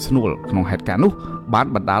រុកអង្គស្នួលក្នុងហេតុការណ៍នោះបាន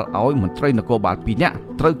បណ្ដាលឲ្យមន្ត្រីនគរបាល2នាក់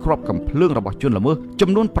ត្រូវគ្រាប់កាំភ្លើងរបស់ជនល្មើសចំ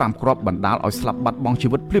នួន5គ្រាប់បណ្ដាលឲ្យស្លាប់បាត់បង់ជី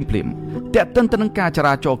វិតភ្លាមៗតែទន្ទឹមនឹងការច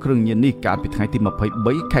រាចរណ៍គ្រឿងញៀននេះកាលពីថ្ងៃទី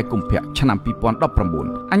23ខែកុម្ភៈឆ្នាំ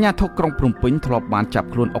2019អាជ្ញាធរក្រុងភ្នំពេញធ្លាប់បានចាប់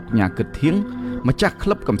ខ្លួនអុកញ៉ាគិតធៀងម្ចាស់ក្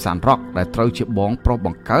លឹបកំសាន្តរ៉ុកដែលត្រូវជាបងប្រុសប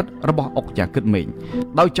ង្កើតរបស់អុកញ៉ាគិតមេង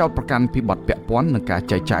ដោយចោទប្រកាន់ពីបទពាក់ព័ន្ធនឹងការ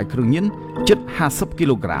ចែកចាយគ្រឿងញៀនជិត50គី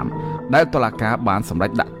ឡូក្រាមដែលតុលាការបានសម្រេ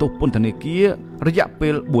ចដាក់ទោសពន្ធនាគាររយៈពេ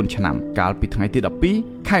ល4ឆ្នាំកាលពីថ្ងៃទី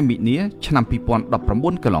12ខែមិនិនាឆ្នាំ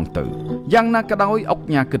2019កន្លងទៅយ៉ាងណាក៏ដោយអុក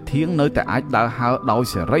ញ៉ាគិតធៀងនៅតែអាចដើរហើរដោយ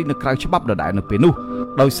សេរីនៅក្រៅច្បាប់ដដែលនៅពេលនោះ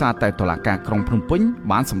ដោយសារតែតុលាការក្រុងភ្នំពេញ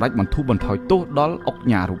បានសម្រេចបន្ធូរបន្ថយទោសដល់អុក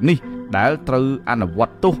ញ៉ារូបនេះដែលត្រូវអនុវ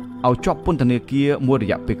ត្តទោស ឲ្យជាប់ពន្ធនាគារមួយរ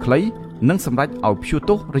យៈពេលខ្លីនិងសម្រេចឲ្យព្យួរ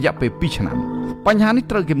ទោសរយៈពេល2ឆ្នាំបញ្ហានេះ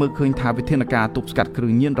ត្រូវគេមើលឃើញថាវិធានការទប់ស្កាត់គ្រឿ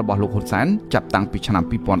ងញៀនរបស់លោកហ៊ុនសែនចាប់តាំងពីឆ្នាំ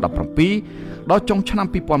2017ដល់ចុងឆ្នាំ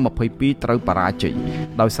2022ត្រូវបរាជ័យ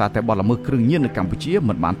ដោយសារតែបទល្មើសគ្រឿងញៀននៅកម្ពុជា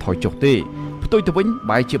មិនបានថយចុះទេផ្ទុយទៅវិញ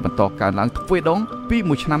បែរជាបន្តកើនឡើងទ្វេដងពី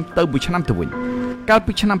មួយឆ្នាំទៅមួយឆ្នាំទៅវិញកាល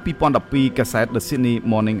ពីឆ្នាំ2012កាសែត The Sydney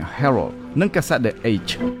Morning Herald និងកាសែត The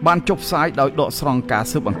Age បានចុះផ្សាយដោយដកស្រង់ការ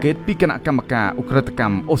ស៊ើបអង្កេតពីគណៈកម្មការឧក្រិដ្ឋក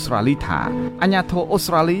ម្មអូស្ត្រាលីថាអាជ្ញាធរអូស្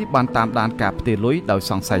ត្រាលីបានតាមដានការផ្ទេរលុយដោយ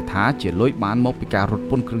សង្ស័យថាជាលុយបានមកពីការរត់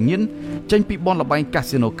ពន្ធគ្រឿងញៀនចេញពីបនល្បែង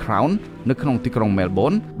Casino Crown នៅក្នុងទីក្រុង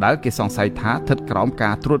Melbourne ដែលគេសង្ស័យថាស្ថិតក្រោមកា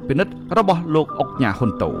រត្រួតពិនិត្យរបស់លោកអុកញ៉ាហ៊ុ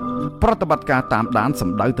នតូប្រតិបត្តិការតាមដានស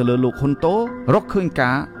ម្ដៅទៅលើលោកហ៊ុនតូរកឃើញ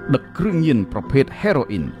ការដឹកគ្រឿងញៀនប្រភេទ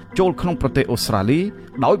heroin ចូលក្នុងប្រទេសអូស្ត្រាលី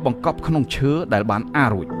ដោយបង្កប់ក្នុងឈើដែលបានអា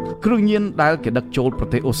រួចគ្រឿងញៀនដែលគេដឹកចូលប្រ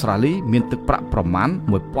ទេសអូស្ត្រាលីមានទឹកប្រាក់ប្រមាណ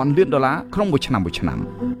$1000 លានក្នុងមួយឆ្នាំ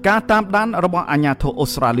ការតាមដានរបស់អាជ្ញាធរអូ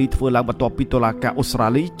ស្ត្រាលីធ្វើឡើងបន្ទាប់ពីតុលាការអូស្ត្រា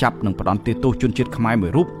លីចាប់និងផ្តន្ទាទោសជនជាតិខ្មែរមួ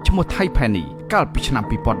យរូបឈ្មោះថៃផែនីកាលពីឆ្នាំ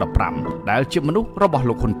2015ដែលជាមនុស្សរបស់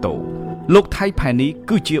លោកហ៊ុនតូលោកថៃផែនី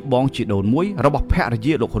គឺជាបងជីដូនមួយរបស់ភរិ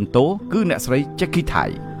យាលោកហ៊ុនតូគឺអ្នកស្រីចេគីថៃ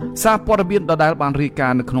សារព័ត៌មានដដែលបានរាយកា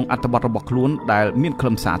រណ៍នៅក្នុងអត្ថបទរបស់ខ្លួនដែលមានខ្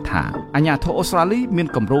លឹមសារថាអាជ្ញាធរអូស្ត្រាលីមាន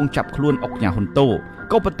គម្រោងចាប់ខ្លួនអុកញ៉ាហ៊ុនតូ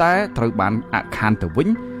ក៏ប៉ុន្តែត្រូវបានអាក់ខានទៅវិញ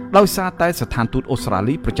ដោយសារតែស្ថានទូតអូស្ត្រា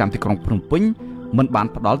លីប្រចាំទីក្រុងភ្នំពេញមិនបាន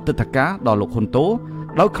ផ្ដល់ទិដ្ឋាការដល់លោកហ៊ុនតូ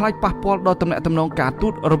ដោយខ្លាចប៉ះពាល់ដល់ទំនាក់ទំនងការទូ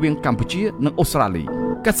តរវាងកម្ពុជានិងអូស្ត្រាលី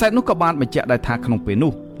កាសែតនោះក៏បានបញ្ជាក់ដែរថាក្នុងពេល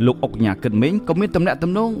នោះលោកអុកញ៉ាគិតមេងក៏មានទំនាក់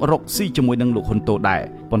ទំនងរកស៊ីជាមួយនឹងលោកហ៊ុនតូដែរ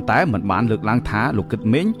ប៉ុន្តែមិនបានលើកឡើងថាលោកគិត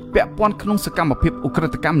មេងពាក់ព័ន្ធក្នុងសកម្មភាពឧក្រិ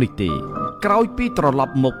ដ្ឋកម្មនេះទេក្រោយពីត្រឡ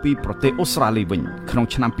ប់មកពីប្រទេសអូស្ត្រាលីវិញក្នុង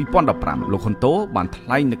ឆ្នាំ2015លោកហ៊ុនតូបានថ្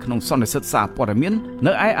លែងនៅក្នុងសន្និសីទសារព័ត៌មាន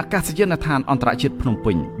នៅឯអាកាសយានដ្ឋានអន្តរជាតិភ្នំ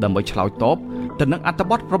ពេញដើម្បីឆ្លើយតបទៅនឹងអត្ថ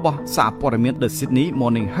បទរបស់សារព័ត៌មាន The Sydney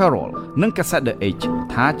Morning Herald និងកាសែត The Age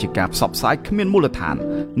ថាជាការផ្សព្វផ្សាយគ្មានមូលដ្ឋាន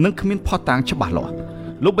និងគ្មានភស្តុតាងច្បាស់លាស់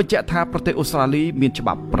លោកបញ្ជាក់ថាប្រទេសអូស្ត្រាលីមានច្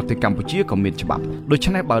បាប់ប្រទេសកម្ពុជាក៏មានច្បាប់ដូ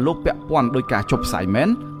ច្នេះបើលោកពាក់ព័ន្ធដោយការចុះផ្សាយមែន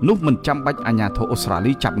នោះមិនចាំបាច់អាជ្ញាធរអូស្ត្រា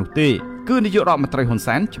លីចាប់នោះទេគឺនាយករដ្ឋមន្ត្រីហ៊ុន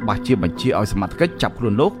សែនច្បាស់ជាបញ្ជាឲ្យសមត្ថកិច្ចចាប់ខ្លួ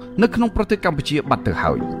នលោកនៅក្នុងប្រទេសកម្ពុជាបាត់ទៅ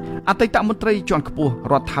ហើយអតីតមន្ត្រីជាន់ខ្ពស់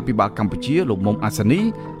រដ្ឋាភិបាលកម្ពុជាលោកមុំអាសានី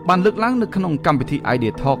បានលើកឡើងនៅក្នុងកម្មវិធី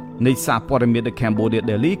Idea Talk នៃសារព័ត៌មាន The Cambodia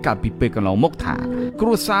Daily កាលពីពេលកន្លងមកថាគ្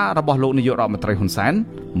រួសាររបស់លោកនាយករដ្ឋមន្ត្រីហ៊ុនសែន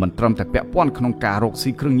មិនត្រឹមតែពាក់ព័ន្ធក្នុងការរកស៊ី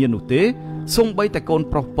គ្រឿងញៀននោះទេសូម្បីតែកូន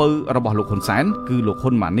ប្រុសពៅរបស់លោកហ៊ុនសែនគឺលោក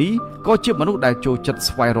ហ៊ុនម៉ាណីក៏ជាមនុស្សដែលចូលចិត្ត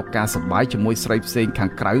ស្វែងរកការសប្បាយជាមួយស្រីផ្សេងខា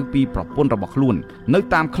ងក្រៅពីប្រពន្ធរបស់ខ្លួននៅ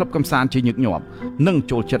តាមក្លឹបកម្សាន្តជាញឹកញាប់និង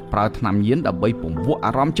ចូលចិត្តប្រើថ្នាំញៀនដើម្បីពង្វក់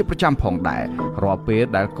អារម្មណ៍ជាប្រចាំផងដែររាល់ពេល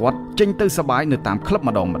ដែលគាត់ចេញទៅសប្បាយនៅតាមក្លឹប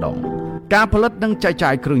ម្ដងការផលិតនិងចែក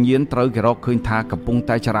ចាយគ្រឿងញៀនត្រូវគេរកឃើញថាកំពុង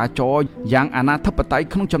តែចរាចរយ៉ាងអនាធិបតេយ្យ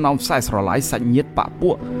ក្នុងចំណោមខ្សែស្រឡាយសាច់ញាតិបក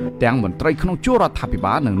ពួកទាំងមន្ត្រីក្នុងជួររដ្ឋាភិ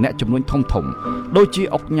បាលនិងអ្នកជំនួញធំដូចជា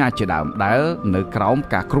អុកញ៉ាជាដើមដែលនៅក្រោម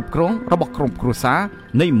ការគ្រប់គ្រងរបស់ក្រុមគ្រួសារ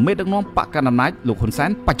នៃមេដឹកនាំបកកណ្ដាលអំណាចលោកហ៊ុនសែន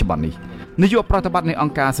បច្ចុប្បន្ននេះនាយកប្រតិបត្តិនៃអ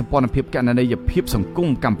ង្គការសម្ព័ន្ធភាពគណនេយ្យភាពសង្គម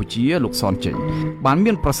កម្ពុជាលោកសនជ័យបាន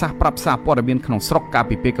មានប្រសាសន៍ប្រាប់សារព័ត៌មានក្នុងស្រុកកាល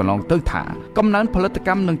ពីពេលកន្លងទៅថាកំណើនផលិតក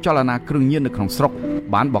ម្មនិងចលនាគ្រឿងញៀននៅក្នុងស្រុក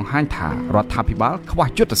បានបង្ហាញថារដ្ឋាភិបាលខ្វះ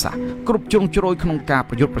យុទ្ធសាស្ត្រគ្រប់ជ្រុងជ្រោយក្នុងការ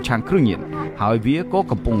ប្រយុទ្ធប្រឆាំងគ្រឿងញៀនហើយវាក៏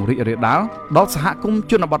កំពុងរីករាលដាលដល់សហគមន៍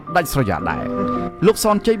ជនបទដាច់ស្រយាលដែរលោកស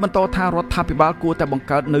នជ័យបន្តថារដ្ឋាភិបាលគួរតែបង្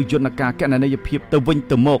កើតនូវយន្តការគណនេយ្យភាពទៅវិញ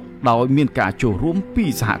ទៅមកដោយមានការចូលរួមពី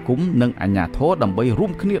សហគមន៍និងអាជ្ញាធរដើម្បីរួ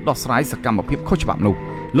មគ្នាដោះស្រាយសកម្មភាពខុសច្បាប់នោះ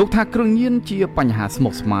លោកថាគ្រឿងញៀនជាបញ្ហាស្មុ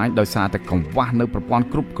គស្មាញដោយសារតែកង្វះនៅប្រព័ន្ធ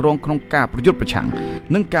គ្រប់គ្រងក្នុងការប្រយុទ្ធប្រឆាំង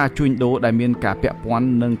និងការជួញដូរដែលមានការពាក់ព័ន្ធ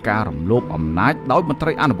នឹងការរំលោភអំណាចដោយមន្ត្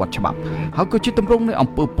រីអនុវត្តច្បាប់ហើយក៏ជាទម្រង់នៃអំ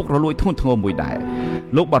ពើពុករលួយធ្ងន់ធ្ងរមួយដែរ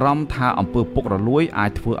លោកបារម្ភថាអំពើពុករលួយអា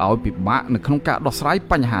ចធ្វើឲ្យពិបាកនៅក្នុងការដោះស្រាយ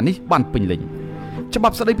បញ្ហានេះបានពេញលេញច្បា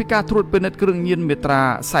ប់ស្តីពីការត្រួតពិនិត្យគ្រឿងញៀនមាត្រា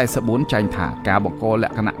44ចែងថាការបង្កល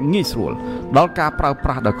ក្ខណៈងាយស្រួលដល់ការប្រើប្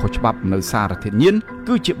រាស់ដោយខុសច្បាប់នៅសារធាតុញៀន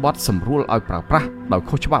គឺជាបទសម្រួលឲ្យប្រើប្រាស់ដោយ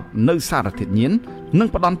ខុសច្បាប់នៅសារធាតុញៀននិង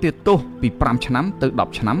ផ្តន្ទាទោសពី5ឆ្នាំទៅ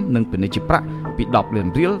10ឆ្នាំនិងពិន័យជាប្រាក់ពី10លាន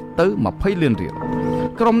រៀលទៅ20លានរៀល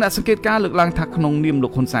ក្រុមអ្នកសង្កេតការណ៍លើកឡើងថាក្នុងនាមលោ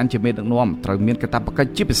កហ៊ុនសែនជាមេដឹកនាំត្រូវមានកាតព្វកិច្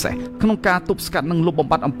ចជាពិសេសក្នុងការទប់ស្កាត់និងលុបបំ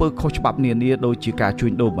បាត់អំពើខុសច្បាប់នានាដូចជាការជួ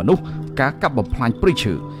ញដូរមនុស្សការកាប់បំផ្លាញព្រៃ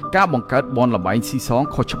ឈើការបង្កើតបនលបែងស៊ីសង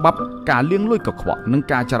ខុសច្បាប់ការលាងលុយកខ្វក់និង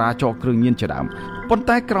ការចរាចរគ្រឿងញៀនជាដើមប៉ុន្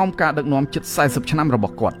តែក្រោមការដឹកនាំជិត40ឆ្នាំរប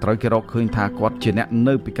ស់គាត់ត្រូវគេរកឃើញថាគាត់ជាអ្នក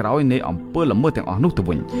នៅពីក្រោយនៃអំពើល្មើសទាំងអស់នោះទៅ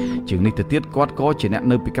វិញជាងនេះទៅទៀតគាត់ក៏ជាអ្នក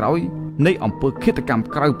នៅពីក្រោយនៃអំពើឃាតកម្ម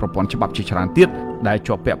ក្រៅប្រព័ន្ធច្បាប់ជាច្រើនទៀតដែល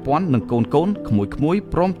ជាប់ពាក់ព័ន្ធនឹងកូនក្មួយ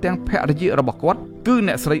ព្រមទាំងភរិយារបស់គាត់គឺ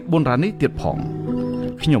អ្នកស្រីប៊ុនរ៉ានីទៀតផង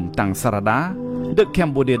ខ្ញុំតាំងសារ៉ាដា The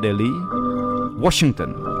Cambodia Daily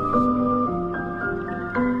Washington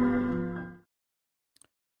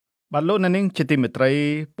បាទលោកនាងជាទីមេត្រី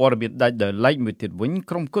ព័ត៌មានដាច់ដោយឡែកមួយទៀតវិញ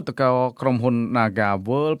ក្រុមគឧតកោក្រុមហ៊ុន Naga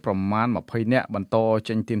World ប្រមាណ20នាក់បន្ត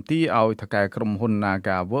ចេញទាមទារឲ្យថៅកែក្រុមហ៊ុន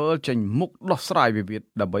Naga World ចេញមុខដោះស្រាយវិវាទ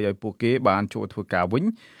ដើម្បីឲ្យពួកគេបានចូលធ្វើការវិញ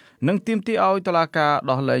និងទាមទារឲ្យតុលាការ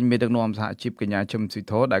ដោះលែងមេដឹកនាំសហជីពកញ្ញាឈឹមស៊ី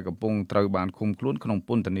ធដែលកំពុងត្រូវបានឃុំខ្លួនក្នុងព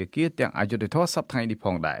ន្ធនាគារទាំងអយុធធរសប្តាហ៍នេះផ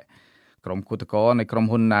ងដែរក្រុមគឧតកោនៃក្រុម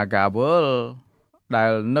ហ៊ុន Naga Worldដែ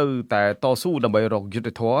លនៅតែតស៊ូដើម្បីរកយុត្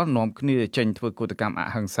តិធម៌នាំគ្នាចេញធ្វើកោតកម្មអ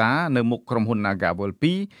ហិង្សានៅមុខក្រុមហ៊ុន Naga World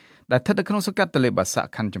 2ដែលស្ថិតនៅក្នុងសង្កាត់ទលេបាសាក់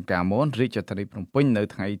ខណ្ឌចំការមនរាជធានីភ្នំពេញនៅ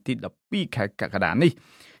ថ្ងៃទី12ខែកក្កដានេះ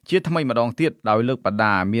ជាថ្មីម្ដងទៀតដោយលើកប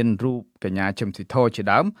ដាមានរូបកញ្ញាឈឹមស៊ីធជា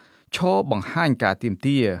ដើមឈរបង្ហាញការទាម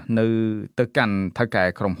ទារនៅទៅកាន់ថៅកែ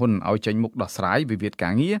ក្រុមហ៊ុនឲ្យចេញមុខដោះស្រាយវិវាទកា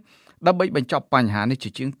រងារដើម្បីបញ្ចប់បញ្ហានេះជា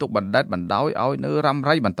ជាងទុកបណ្ដេតបណ្ដោយឲ្យនៅរ៉ាំ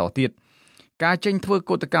រ៉ៃបន្តទៀតការចេញធ្វើ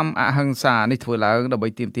កោតកម្មអហិង្សានេះធ្វើឡើងដើម្បី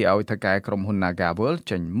ទាមទារឲ្យថៅកែក្រុមហ៊ុន Naga World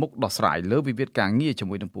ចេញមុខដោះស្រាយលើវិវាទការងារជា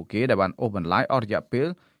មួយនឹងពួកគេដែលបានអូសបន្លាយអស់រយៈពេល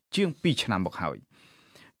ជាង2ឆ្នាំមកហើយ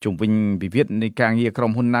ជុំវិញវិវាទនៃការងារក្រុ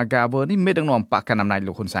មហ៊ុន Naga World នេះមេដឹកនាំបកកណ្ដាលអំណាច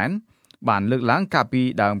លោកហ៊ុនសែនបានលើកឡើងកាលពី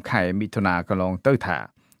ដើមខែមិថុនាកន្លងទៅថា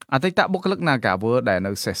អតីតបុគ្គលិក Naga World ដែល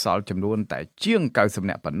នៅសេសសល់ចំនួនតែជាង90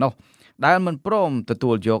នាក់ប៉ុណ្ណោះដែលមិនព្រមទទួ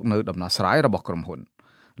លយកនៅដំណោះស្រាយរបស់ក្រុមហ៊ុន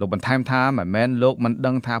លោកបន្ថែមថាមិនមែនលោកមិន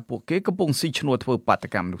ដឹងថាពួកគេកំពុងស៊ីឈ្នួលធ្វើបាត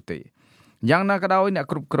កម្មនោះទេយ៉ាងណាក៏ដោយអ្នក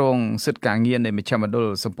គ្រប់គ្រងសិទ្ធិការងារនៃមជ្ឈមណ្ឌល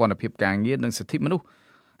សម្ព័ន្ធភាពការងារនិងសិទ្ធិមនុស្ស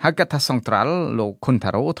ហៅកាត់ថាសង្ត្រាល់លោកខុនថា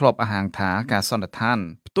រ៉ូធ្លាប់អះអាងថាការសន្និដ្ឋាន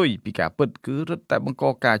ផ្ទុយពីការពិតគឺរឹតតែបង្ក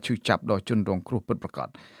ការឈឺចាប់ដល់ជនរងគ្រោះពិតប្រាកដ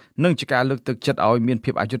និងជាការលើកទឹកចិត្តឲ្យមាន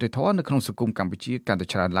ភាពអយុត្តិធម៌នៅក្នុងសង្គមកម្ពុជាកាន់តែ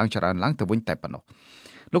ច្រើនឡើងទៅវិញតែប៉ុណ្ណោះ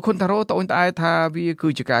លោកខុនថារ៉ូត្អូញត្អែថាវាគឺ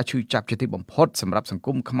ជាការឈឺចាប់ជាទីបំផុតសម្រាប់សង្គ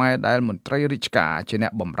មខ្មែរដែលមន្ត្រីរាជការជាអ្ន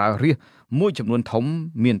កបម្រើរាស្ត្រមួយចំនួនធំ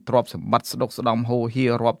មានទ្រព្យសម្បត្តិស្ដុកស្ដំហូរហៀ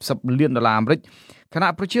រាប់សិបលានដុល្លារអាមេរិកខណៈ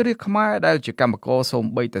ប្រជារាស្ត្រខ្មែរដែលជាកម្មករសូ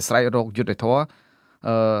ម្បីតែស្រែករកយុត្តិធម៌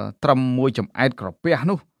ត្រឹមមួយចំអែតក្រពះ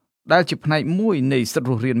នោះដែលជាផ្នែកមួយនៃសិទ្ធិ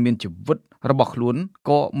រស់រានមានជីវិតរបស់ខ្លួន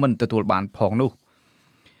ក៏មិនទទួលបានផងនោះ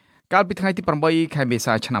កាលពីថ្ងៃទី8ខែមេ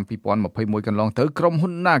សាឆ្នាំ2021កន្លងទៅក្រុមហ៊ុ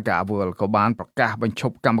ន Naga World ក៏បានប្រកាសបញ្ឈ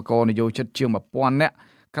ប់កម្មករនិយោជិតជាង 1000 នាក់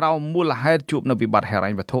ក្រោមមូលហេតុជួបនៅវិបត្តិហិរ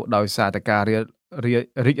ញ្ញវត្ថុដោយសារតែការ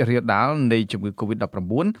រីករាលដាលនៃជំងឺ Covid-19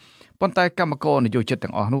 ប៉ុន្តែកម្មករនិយោជិត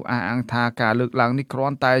ទាំងអស់នោះអះអាងថាការលើកឡើងនេះគ្រា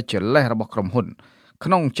ន់តែជាលេសរបស់ក្រុមហ៊ុនក្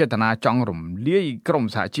នុងចេតនាចង់រំលាយក្រុម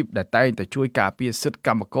សហជីពដែលតែងតែជួយការពារសិទ្ធិក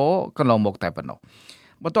ម្មករកន្លងមកតែប៉ុណ្ណោះ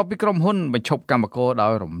បន្ទាប់ពីក្រុមហ៊ុនបញ្ឈប់កម្មករដោ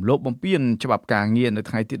យរំលោភបំពានច្បាប់ការងារនៅ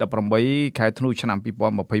ថ្ងៃទី18ខែធ្នូឆ្នាំ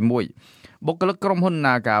2021បុគ្គលិកក្រុមហ៊ុន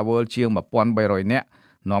Naga World ជាង 1300 នាក់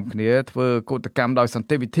នាំគ្នាធ្វើកោតកម្មដោយសន្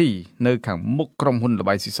តិវិធីនៅខាងមុខក្រុមហ៊ុនល្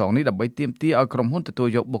បីស៊ីសងនេះដើម្បីទាមទារឲ្យក្រុមហ៊ុនទទួល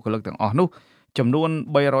យកបុគ្គលិកទាំងអស់នោះចំនួន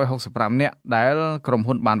365នាក់ដែលក្រុម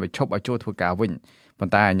ហ៊ុនបានបញ្ឈប់ឲ្យចូលធ្វើការវិញប៉ុ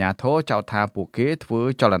ន្តែអាជ្ញាធរចោទថាពួកគេធ្វើ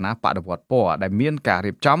ចលនាបដិវត្តពណ៌ដែលមានការ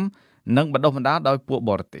រៀបចំនិងបណ្ដុះបណ្ដាលដោយពួក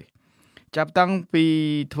បរទេសចាប់តាំងពី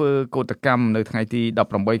ធ្វើកោតកម្មនៅថ្ងៃទី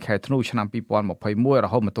18ខែធ្នូឆ្នាំ2021រ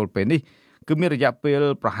ហូតមកទល់ពេលនេះគឺមានរយៈពេល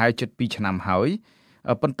ប្រហែល7ឆ្នាំហើយ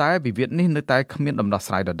ប៉ុន្តែវិវាទនេះនៅតែគ្មានដំណោះ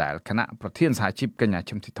ស្រាយដដែលគណៈប្រធានសហជីពកញ្ញា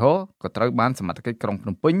ឈឹមស៊ីធក៏ត្រូវបានសមត្ថកិច្ចក្រុងភ្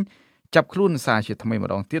នំពេញចាប់ខ្លួនសារជាថ្មីម្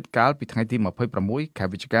ដងទៀតកាលពីថ្ងៃទី26ខែ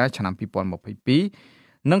វិច្ឆិកាឆ្នាំ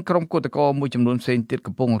2022និងក្រុមគឧតកោមួយចំនួនផ្សេងទៀត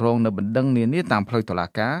កំពុងរងនៅបណ្ដឹងនានាតាមផ្លូវតុលា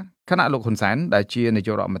ការគណៈលោកហ៊ុនសែនដែលជានាយ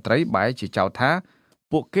ករដ្ឋមន្ត្រីបែរជាចោទថា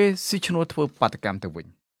ពួកគេស៊ីឈ្នួលធ្វើបាតកម្មទៅវិញ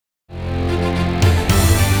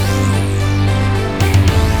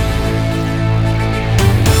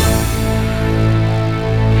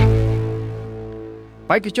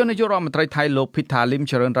បេក្ខជននាយករដ្ឋមន្ត្រីថៃលោក Pita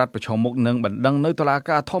Limjaroenrat ប្រឈមមុខនឹងបណ្ដឹងនៅតុលា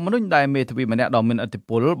ការធម្មនុញ្ញដែលមេធាវីម្នាក់ដ៏មានឥទ្ធិ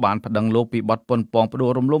ពលបានប្តឹងលោកពីបទប៉ុនប៉ងផ្ដួ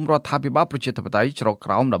លរំលំរដ្ឋាភិបាលប្រជាធិបតេយ្យច្រកក្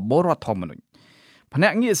រោមដំបូលរដ្ឋធម្មនុញ្ញភ្នា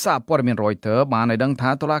ក់ងារសារព័ត៌មាន Reuters បានឲ្យដឹងថា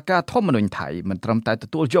តុលាការធម្មនុញ្ញថៃមិនត្រឹមតែទ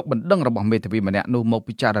ទួលយកបណ្ដឹងរបស់មេធាវីម្នាក់នោះមក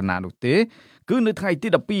ពិចារណានោះទេគឺនៅថ្ងៃទី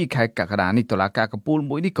12ខែកក្កដានេះតុលាការកំពូល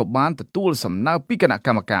មួយនេះក៏បានទទួលសំណើពីគណៈក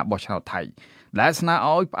ម្មការបោះឆ្នោតថៃដែលស្នើ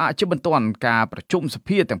ឲ្យផ្អាកជាបន្ទាន់ការប្រជុំស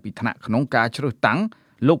ភាទាំងពីរថ្នាក់ក្នុងការជ្រើសតាំង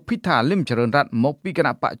លោក Pita Limjaroenrat មកពីគ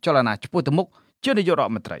ណៈបកចលនាឆ្ពោះទៅមុខជានាយករដ្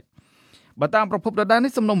ឋមន្ត្រីបើតាមប្រភពដដែល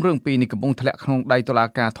នេះសំណុំរឿងពីរនេះកំពុងធ្លាក់ក្នុងដៃតុលា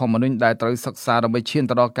ការធម្មនុញ្ញដែលត្រូវសិក្សាដើម្បីឈាន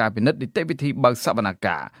ទៅដល់ការពិនិត្យនីតិវិធីបើកសវនក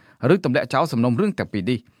ម្មឬទម្លាក់ចោលសំណុំរឿងទាំងពីរ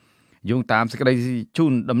នេះយោងតាមសេចក្តីជូ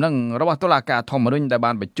នដំណឹងរបស់តុលាការធម្មនុញ្ញដែល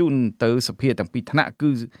បានបញ្ជូនទៅសភាទាំងពីរថ្នាក់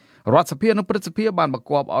គឺរដ្ឋសភានិងព្រឹទ្ធសភាបានបង្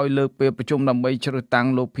គាប់ឲ្យលើកពេលប្រជុំដើម្បីជ្រើសតាំង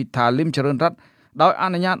លោក Pita Limjaroenrat ដោយអ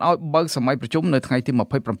នុញ្ញាតឲ្យបើកសម័យប្រជុំនៅថ្ងៃទី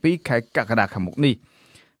27ខែកក្កដាខាងមុខនេះ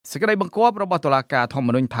សេចក្តីបង្គាប់របស់តុលាការធម្ម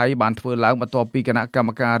នុញ្ញថៃបានធ្វើឡើងបន្ទាប់ពីគណៈកម្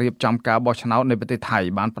មការរៀបចំការបោះឆ្នោតនៃប្រទេសថៃ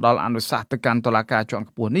បានផ្ដល់អនុសាសន៍ទៅកាន់តុលាការជាន់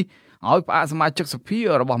ខ្ពស់នេះឲ្យផ្អាកសមាជិកសភា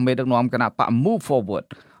របស់មេដឹកនាំគណៈបក Move Forward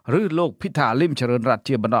ឬលោក Pita Limjaroenrat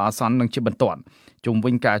ជាបណ្ដោះអាសន្ននិងជាបន្ទាន់ជុំ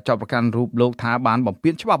វិញការចាប់ប្រកាន់រូបលោកថាបានបំពា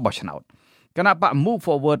នច្បាប់បោះឆ្នោតគណៈបក Move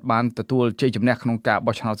Forward បានទទួលជ័យជំនះក្នុងការ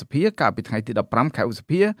បោះឆ្នោតសភាកាលពីថ្ងៃទី15ខែឧស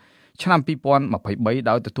ភាឆ្នាំ2023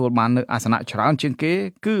ដោយទទួលបាននូវអាសនៈច្រើនជាងគេ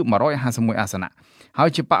គឺ151អាសនៈហើយ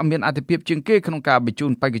ជាបកមានអធិភាពជាងគេក្នុងការបញ្ជូ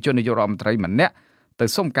នបេក្ខជននាយករដ្ឋមន្ត្រីម្នាក់ទៅ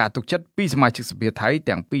សុំការទុកចិត្តពីសមាជិកសភាថៃ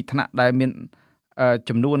ទាំងពីរថ្នាក់ដែលមាន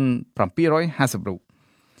ចំនួន750រូប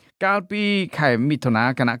កាលពីខែមិថុនា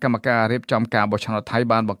គណៈកម្មការរៀបចំការបោះឆ្នោតថៃ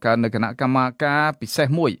បានបង្កើតនូវគណៈកម្មការពិសេស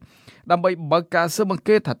មួយដើម្បីបើកការស៊ើបអង្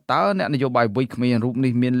កេតថាតើអ្នកនយោបាយវ័យក្មេងរូប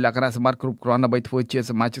នេះមានលក្ខណៈសម្បត្តិគ្រប់គ្រាន់ដើម្បីធ្វើជា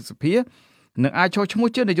សមាជិកសភានិងអាចចូលឈ្មោះ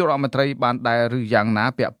ជានាយករដ្ឋមន្ត្រីបានដែរឬយ៉ាងណា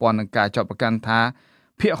ពាក់ព័ន្ធនឹងការចោទប្រកាន់ថា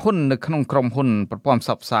ភាគហ៊ុននៅក្នុងក្រុមហ៊ុនប្រព័ន្ធផ្ស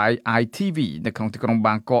ព្វផ្សាយ ITV នៅក្នុងទីក្រុង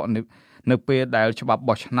បាងកកនៅពេលដែលច្បាប់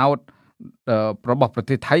បោះឆ្នោតរបស់ប្រ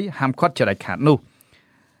ទេសថៃហាមឃាត់ជាដាច់ខាតនោះ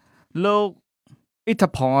លោកអ៊ីតា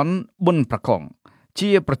ផនប៊ុនប្រកង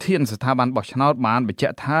ជាប្រធានស្ថាប័នបោះឆ្នោតបានបញ្ជា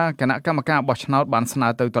ក់ថាគណៈកម្មការបោះឆ្នោតបានស្នើ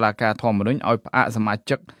ទៅតុលាការធម្មនុញ្ញឲ្យផ្អាកសមា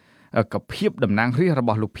ជិកភាពតំណាងរាស្ត្ររប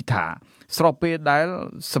ស់លោក Pita ស្របពេលដែល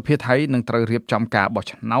សភាថៃនឹងត្រូវរៀបចំការបោះ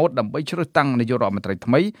ឆ្នោតដើម្បីជ្រើសតាំងនាយករដ្ឋមន្ត្រី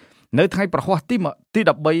ថ្មីនៅថ្ងៃប្រហ័សទី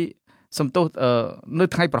13នៅ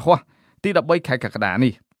ថ្ងៃប្រហ័សទី13ខែកក្កដា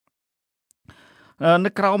នេះនៅ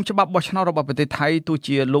ក្រោមច្បាប់បោះឆ្នោតរបស់ប្រទេសថៃទោះ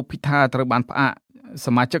ជាលោក Pita ត្រូវបានផ្អាកស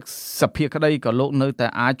មាជិកសភាក្តីក៏លោកនៅតែ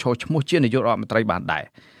អាចចូលឈ្មោះជានាយករដ្ឋមន្ត្រីបានដែរ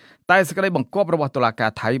តែសេចក្តីបង្គាប់របស់តុលាការ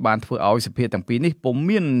ថៃបានធ្វើឲ្យសភាទាំងពីរនេះពុំ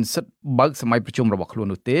មានសិទ្ធិបើកសម័យប្រជុំរបស់ខ្លួន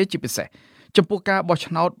នោះទេជាពិសេសចំពោះការបោះ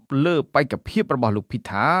ឆ្នោតលើបេក្ខភាពរបស់លោក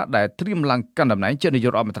Pita ដែលត្រៀមឡើងកាន់តំណែងជានាយ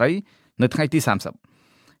ករដ្ឋមន្ត្រីនៅថ្ងៃទី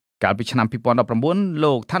30កាលពីឆ្នាំ2019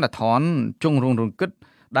លោកឋានថនជុងរុងរងគិត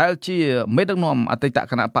ដែលជាមេដឹកនាំអតីត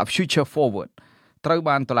គណៈបក Future Forward ត្រូវ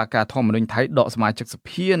បានតុលាការធម្មនុញ្ញថៃដកសមាជិកស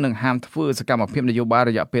ភានិងហាមធ្វើសកម្មភាពនយោបាយ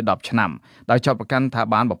រយៈពេល10ឆ្នាំដោយចោទប្រកាន់ថា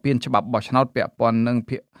បានបំពានច្បាប់បោះឆ្នោតពាក់ព័ន្ធនឹង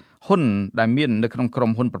ភាគហ៊ុនដែលមាននៅក្នុងក្រុ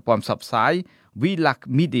មហ៊ុនប្រព័ន្ធផ្សព្វផ្សាយ Vilac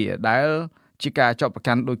Media ដែលជាការចោទប្រ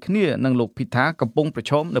កាន់ដូចគ្នានឹងលោក Pita កំពុងប្រ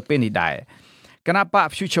ឈមនៅពេលនេះដែរគណៈបក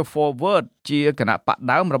Future Forward ជាគណៈបក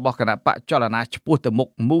ដើមរបស់គណៈបកចលនាឆ្ពោះទៅមុខ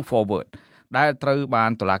Move Forward ដែលត្រូវបា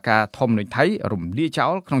នតុលាការធម្មនុញ្ញថៃរំលាយចោ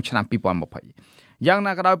លក្នុងឆ្នាំ2020យ៉ាង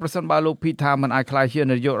ណាក៏ដោយប្រសិនបើលោក Pita មិនអាចក្លាយជា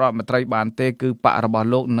នាយករដ្ឋមន្ត្រីបានទេគឺបករបស់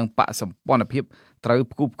លោកនិងបកសម្ព័ន្ធភាពត្រូវ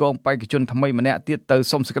ផ្គូផ្គងបេក្ខជនថ្មីម្នាក់ទៀតទៅ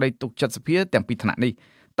សុំសេចក្តីទុកចិត្តសភាទាំងពីរថ្នាក់នេះ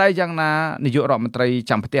តែយ៉ាងណានាយករដ្ឋមន្ត្រី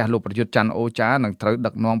ចាំផ្ទះលោកប្រយុទ្ធច័ន្ទអូចានឹងត្រូវដឹ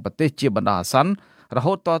កនាំប្រទេសជាបណ្ដោះអាសន្នរ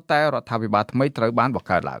ហូតតតែរដ្ឋាភិបាលថ្មីត្រូវបានបង្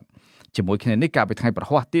កើតឡើងជាមួយគ្នានេះកាលពីថ្ងៃប្រ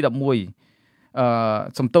ហ័សទី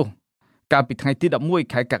11កាលពីថ្ងៃទី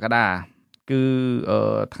11ខែកក្កដាគឺ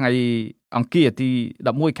ថ្ងៃអង្គារទី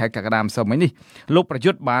11ខែកក្កដាម្សិលមិញនេះលោកប្រ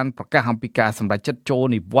យុទ្ធបានប្រកាសអំពីការសម្រេចចិត្តចូល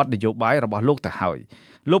និវត្តន៍នយោបាយរបស់លោកទៅហើយ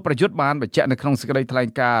លោកប្រយុទ្ធបានបញ្ជាក់នៅក្នុងសេចក្តីថ្លែង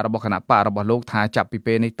ការណ៍របស់គណៈបករបស់លោកថាចាប់ពី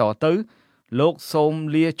ពេលនេះតទៅលោកសូម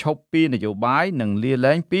លាឈប់ពីនយោបាយនិងលា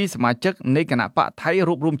លែងពីសមាជិកនៃគណៈបកថៃ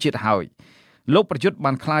រួបរวมជាតិហើយលោកប្រយុទ្ធ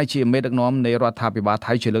បានក្លាយជាមេដឹកនាំនៃរដ្ឋាភិបាល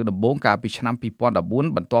ថៃជាលើកដំបូងកាលពីឆ្នាំ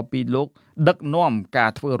2014បន្ទាប់ពីលោកដឹកនាំការ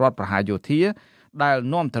ធ្វើរដ្ឋប្រហារយោធាដែល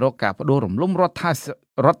នាំទៅរកការផ្ដួលរំលំរដ្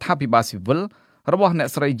ឋាភិបាលស៊ីវិលរបស់អ្នក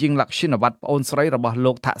ស្រីយីងឡាក់ឈិនវ៉ាត់ប្អូនស្រីរបស់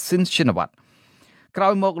លោកថាក់ស៊ីនឈិនវ៉ាត់ក្រោ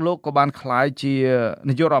យមកលោកក៏បានក្លាយជា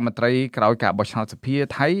នាយករដ្ឋមន្ត្រីក្រោយការបោះឆ្នោតសភា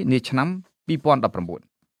ថៃនាឆ្នាំ2019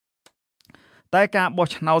តែការបោះ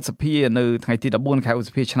ឆ្នោតសភានៅថ្ងៃទី14ខែឧស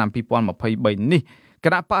ភាឆ្នាំ2023នេះគ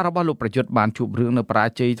ណៈបករបស់លោកប្រយុទ្ធបានជួបរឿងនៅបរា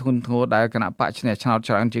ជ័យធ្ងន់ធ្ងរដែលគណៈបកឈ្នះឆ្នោត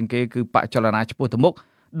ច្រើនជាងគេគឺបកចលនាឆ្ពោះទៅមុខ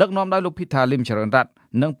ដឹកនាំដោយលោក Pita Limjaroenrat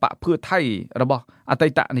និងបកភឿថៃរបស់អតី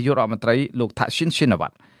តនាយករដ្ឋមន្ត្រីលោកថាក់ស៊ីនឈិនវ៉ា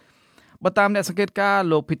ត់បើតាមអ្នកសង្កេតការណ៍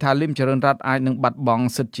លោក Pita Limjaroenrat អាចនឹងបាត់បង់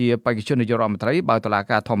សិទ្ធិជាបេក្ខជននាយករដ្ឋមន្ត្រីបើតុលា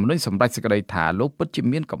ការធម្មនុញ្ញសម្រេចសេចក្តីថាលោកពិតជា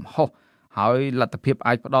មានកំហុសហើយលទ្ធភាព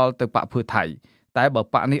អាចផ្ដល់ទៅបកភឿថៃតែបើ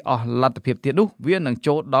បកនេះអស់លទ្ធភាពទៀតនោះវានឹង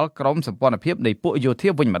ចូលដល់ក្រមសម្ព័ន្ធភាពនៃពួកយោធា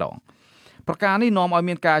វិញម្ដងប្រការនេះនាំឲ្យ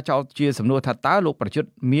មានការចោទជាសំណួរថាតើលោកប្រយុទ្ធ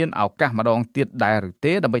មានឱកាសម្ដងទៀតដែរឬ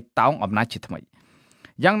ទេដើម្បីតោងអំណាចជាថ្មី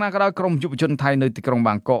យ៉ាងណាក៏ដោយក្រមយុវជនថៃនៅទីក្រុង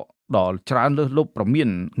បាងកកដល់ច្រើនលើសលប់ប្រមាន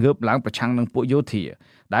ងើបឡើងប្រឆាំងនឹងពួកយោធា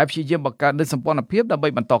ដែលព្យាយាមបង្កើតនូវសម្ព័ន្ធភាពដើម្បី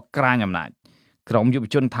បន្តក្រាញអំណាចក្រមយុវ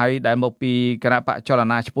ជនថៃដែលមកពីគណៈបកចល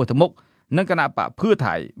នាឆ្ពោះទៅមុខនិងគណៈបកភឿ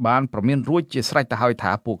ថៃបានប្រមានរួចជាស្រេចទៅហើយ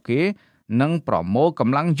ថាពួកគេនឹងប្រមូលក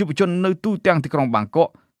ម្លាំងយុវជននៅទូទាំងទីក្រុងបាងកក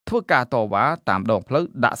ធ្វើការតវ៉ាតាមដងផ្លូវ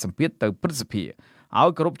ដាក់សម្ពាធទៅព្រឹទ្ធសភាឲ្យ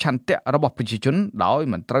គោរពឆន្ទៈរបស់ប្រជាជនដោយ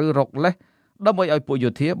មិនត្រូវរកលេសដើម្បីឲ្យពួក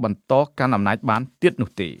យោធាបន្តកាន់អំណាចបានទៀតនោះ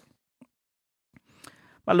ទេ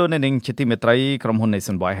បាទលោកអ្នកនាងជាទីមេត្រីក្រុមហ៊ុន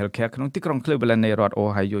Nationwide Healthcare ក្នុងទីក្រុង Cleveland នៃរដ្ឋ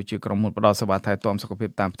Ohio ជាក្រុមហ៊ុនផ្ដល់សេវាថែទាំសុខភាព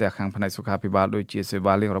តាមផ្ទះខាងផ្នែកសុខាភិបាលដូចជាសេ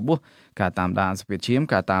វាលាងរបួសការតាមដានសភាពឈាម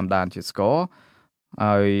ការតាមដានជាតិស្ករ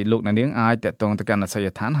ហើយលោកអ្នកនាងអាចតាក់ទងទៅកាន់អាសយ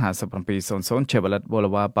ដ្ឋាន5700 Chevrolet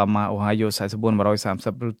Boulevard Palma Ohio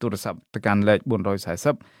 44130ឬទូរស័ព្ទទៅកាន់លេខ440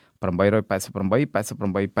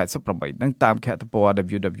 888 និងតាមខេត្តពណ៌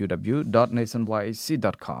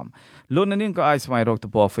www.nationwidec.com លោកអ្នកនាងក៏អាចស្វែងរក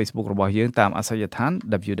ទំព័រ Facebook របស់យើងតាមអាសយដ្ឋាន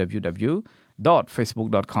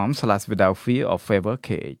www.facebook.com/without fear or favor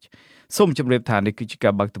kh សូមជម្រាបថានេះគឺជាកា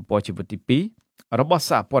របើកទំព័រជីវិតទី2របស់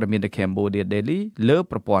សារព័ត៌មាន The Cambodia Daily លើ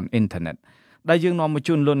ប្រព័ន្ធអ៊ីនធឺណិតដែលយើងនាំមក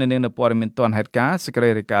ជូនលោកអ្នកនាងនៅព័ត៌មានទាន់ហេតុការណ៍សេចក្តី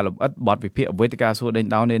រាយការណ៍លម្អិតបទវិភាគវេទិកាសួរដេញ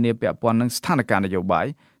ដោលនានាពាក់ព័ន្ធនឹងស្ថានភាពនយោបាយ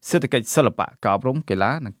សេដ្ឋកិច្ចសិល្បៈការអប់រំកី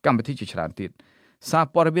ឡានិងកម្មវិធីជាច្រើនទៀតសារ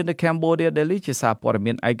ព័ត៌មាន The Cambodia Daily ជាសារព័ត៌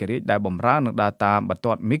មានឯករាជ្យដែលបម្រើនឹងដើរតាមបន្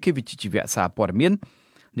ទាត់មេឃវិជ្ជាជីវៈសារព័ត៌មាន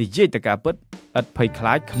និយាយទៅការពិតឥតភ័យខ្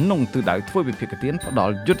លាចក្នុងទិសដៅធ្វើវិភាគទានផ្ដ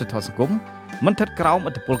ល់យុទ្ធធម៌សង្គមមិនស្ថិតក្រោម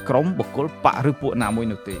ឥទ្ធិពលក្រុមបុគ្គលបកឬពួកណាមួយ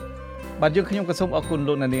នោះទេបាទយើងខ្ញុំក៏សូមអរគុណ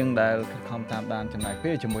លោកអ្នកនាងដែលខិតខំតាមដានចំណាយ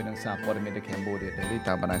ពេលជាមួយនឹងសារព័ត៌មាន The Cambodia Daily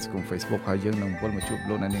តាមបណ្ដាញសង្គម Facebook ហើយយើងនឹងវិលមកជួប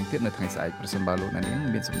លោកអ្នកនាងទៀតនៅថ្ងៃស្អែកប្រសិនបើលោកអ្នកនាង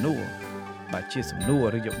មានសំណួរបាទជាសំណួរ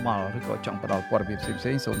ឬយោបល់ឬក៏ចង់ផ្ដល់ព័ត៌មានផ្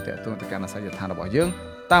សេងៗសូមតាក់ទងទៅកាន់អាសយដ្ឋានរបស់យើង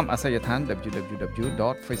តាមអាសយដ្ឋាន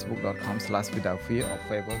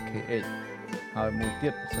www.facebook.com/withoutfearorfavorkh ហើយមួយទៀ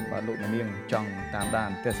តប្រសិនបើលោកអ្នកនាងចង់តាមដាន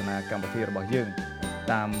ទស្សនាកម្មវិធីរបស់យើង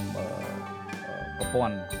តាមប្រព័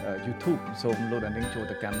ន្ធ YouTube សូមលោកអ្នកនាងចូល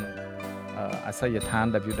ទៅកាន់អាសយដ្ឋាន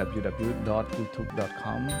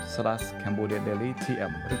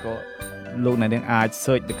www.youtube.com/cambodiadailytm ឬក៏លោកអ្នកនាងអាច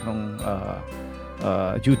search នៅក្នុង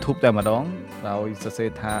YouTube តែម្ដងដោយសរសេរ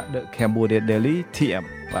ថា The Cambodia Daily TM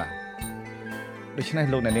បាទដូច្នេះ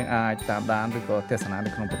លោកអ្នកនាងអាចតាមដានឬក៏ទស្សនានៅ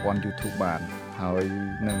ក្នុងប្រព័ន្ធ YouTube បានហើយ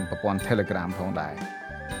និងប្រព័ន្ធ Telegram ផងដែរ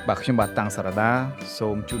បាទខ្ញុំបាទតាំងសារដាសូ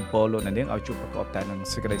មជូនពរលោកអ្នកនាងឲ្យជួបប្រកបតែនឹង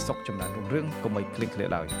សេចក្តីសុខចម្រើនរុងរឿងកុំឲ្យឃ្លៀងឃ្លាត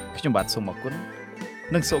ឡើយខ្ញុំបាទសូមអរគុណ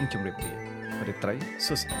និងសូមជម្រាបលារាត្រី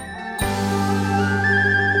សួស្តី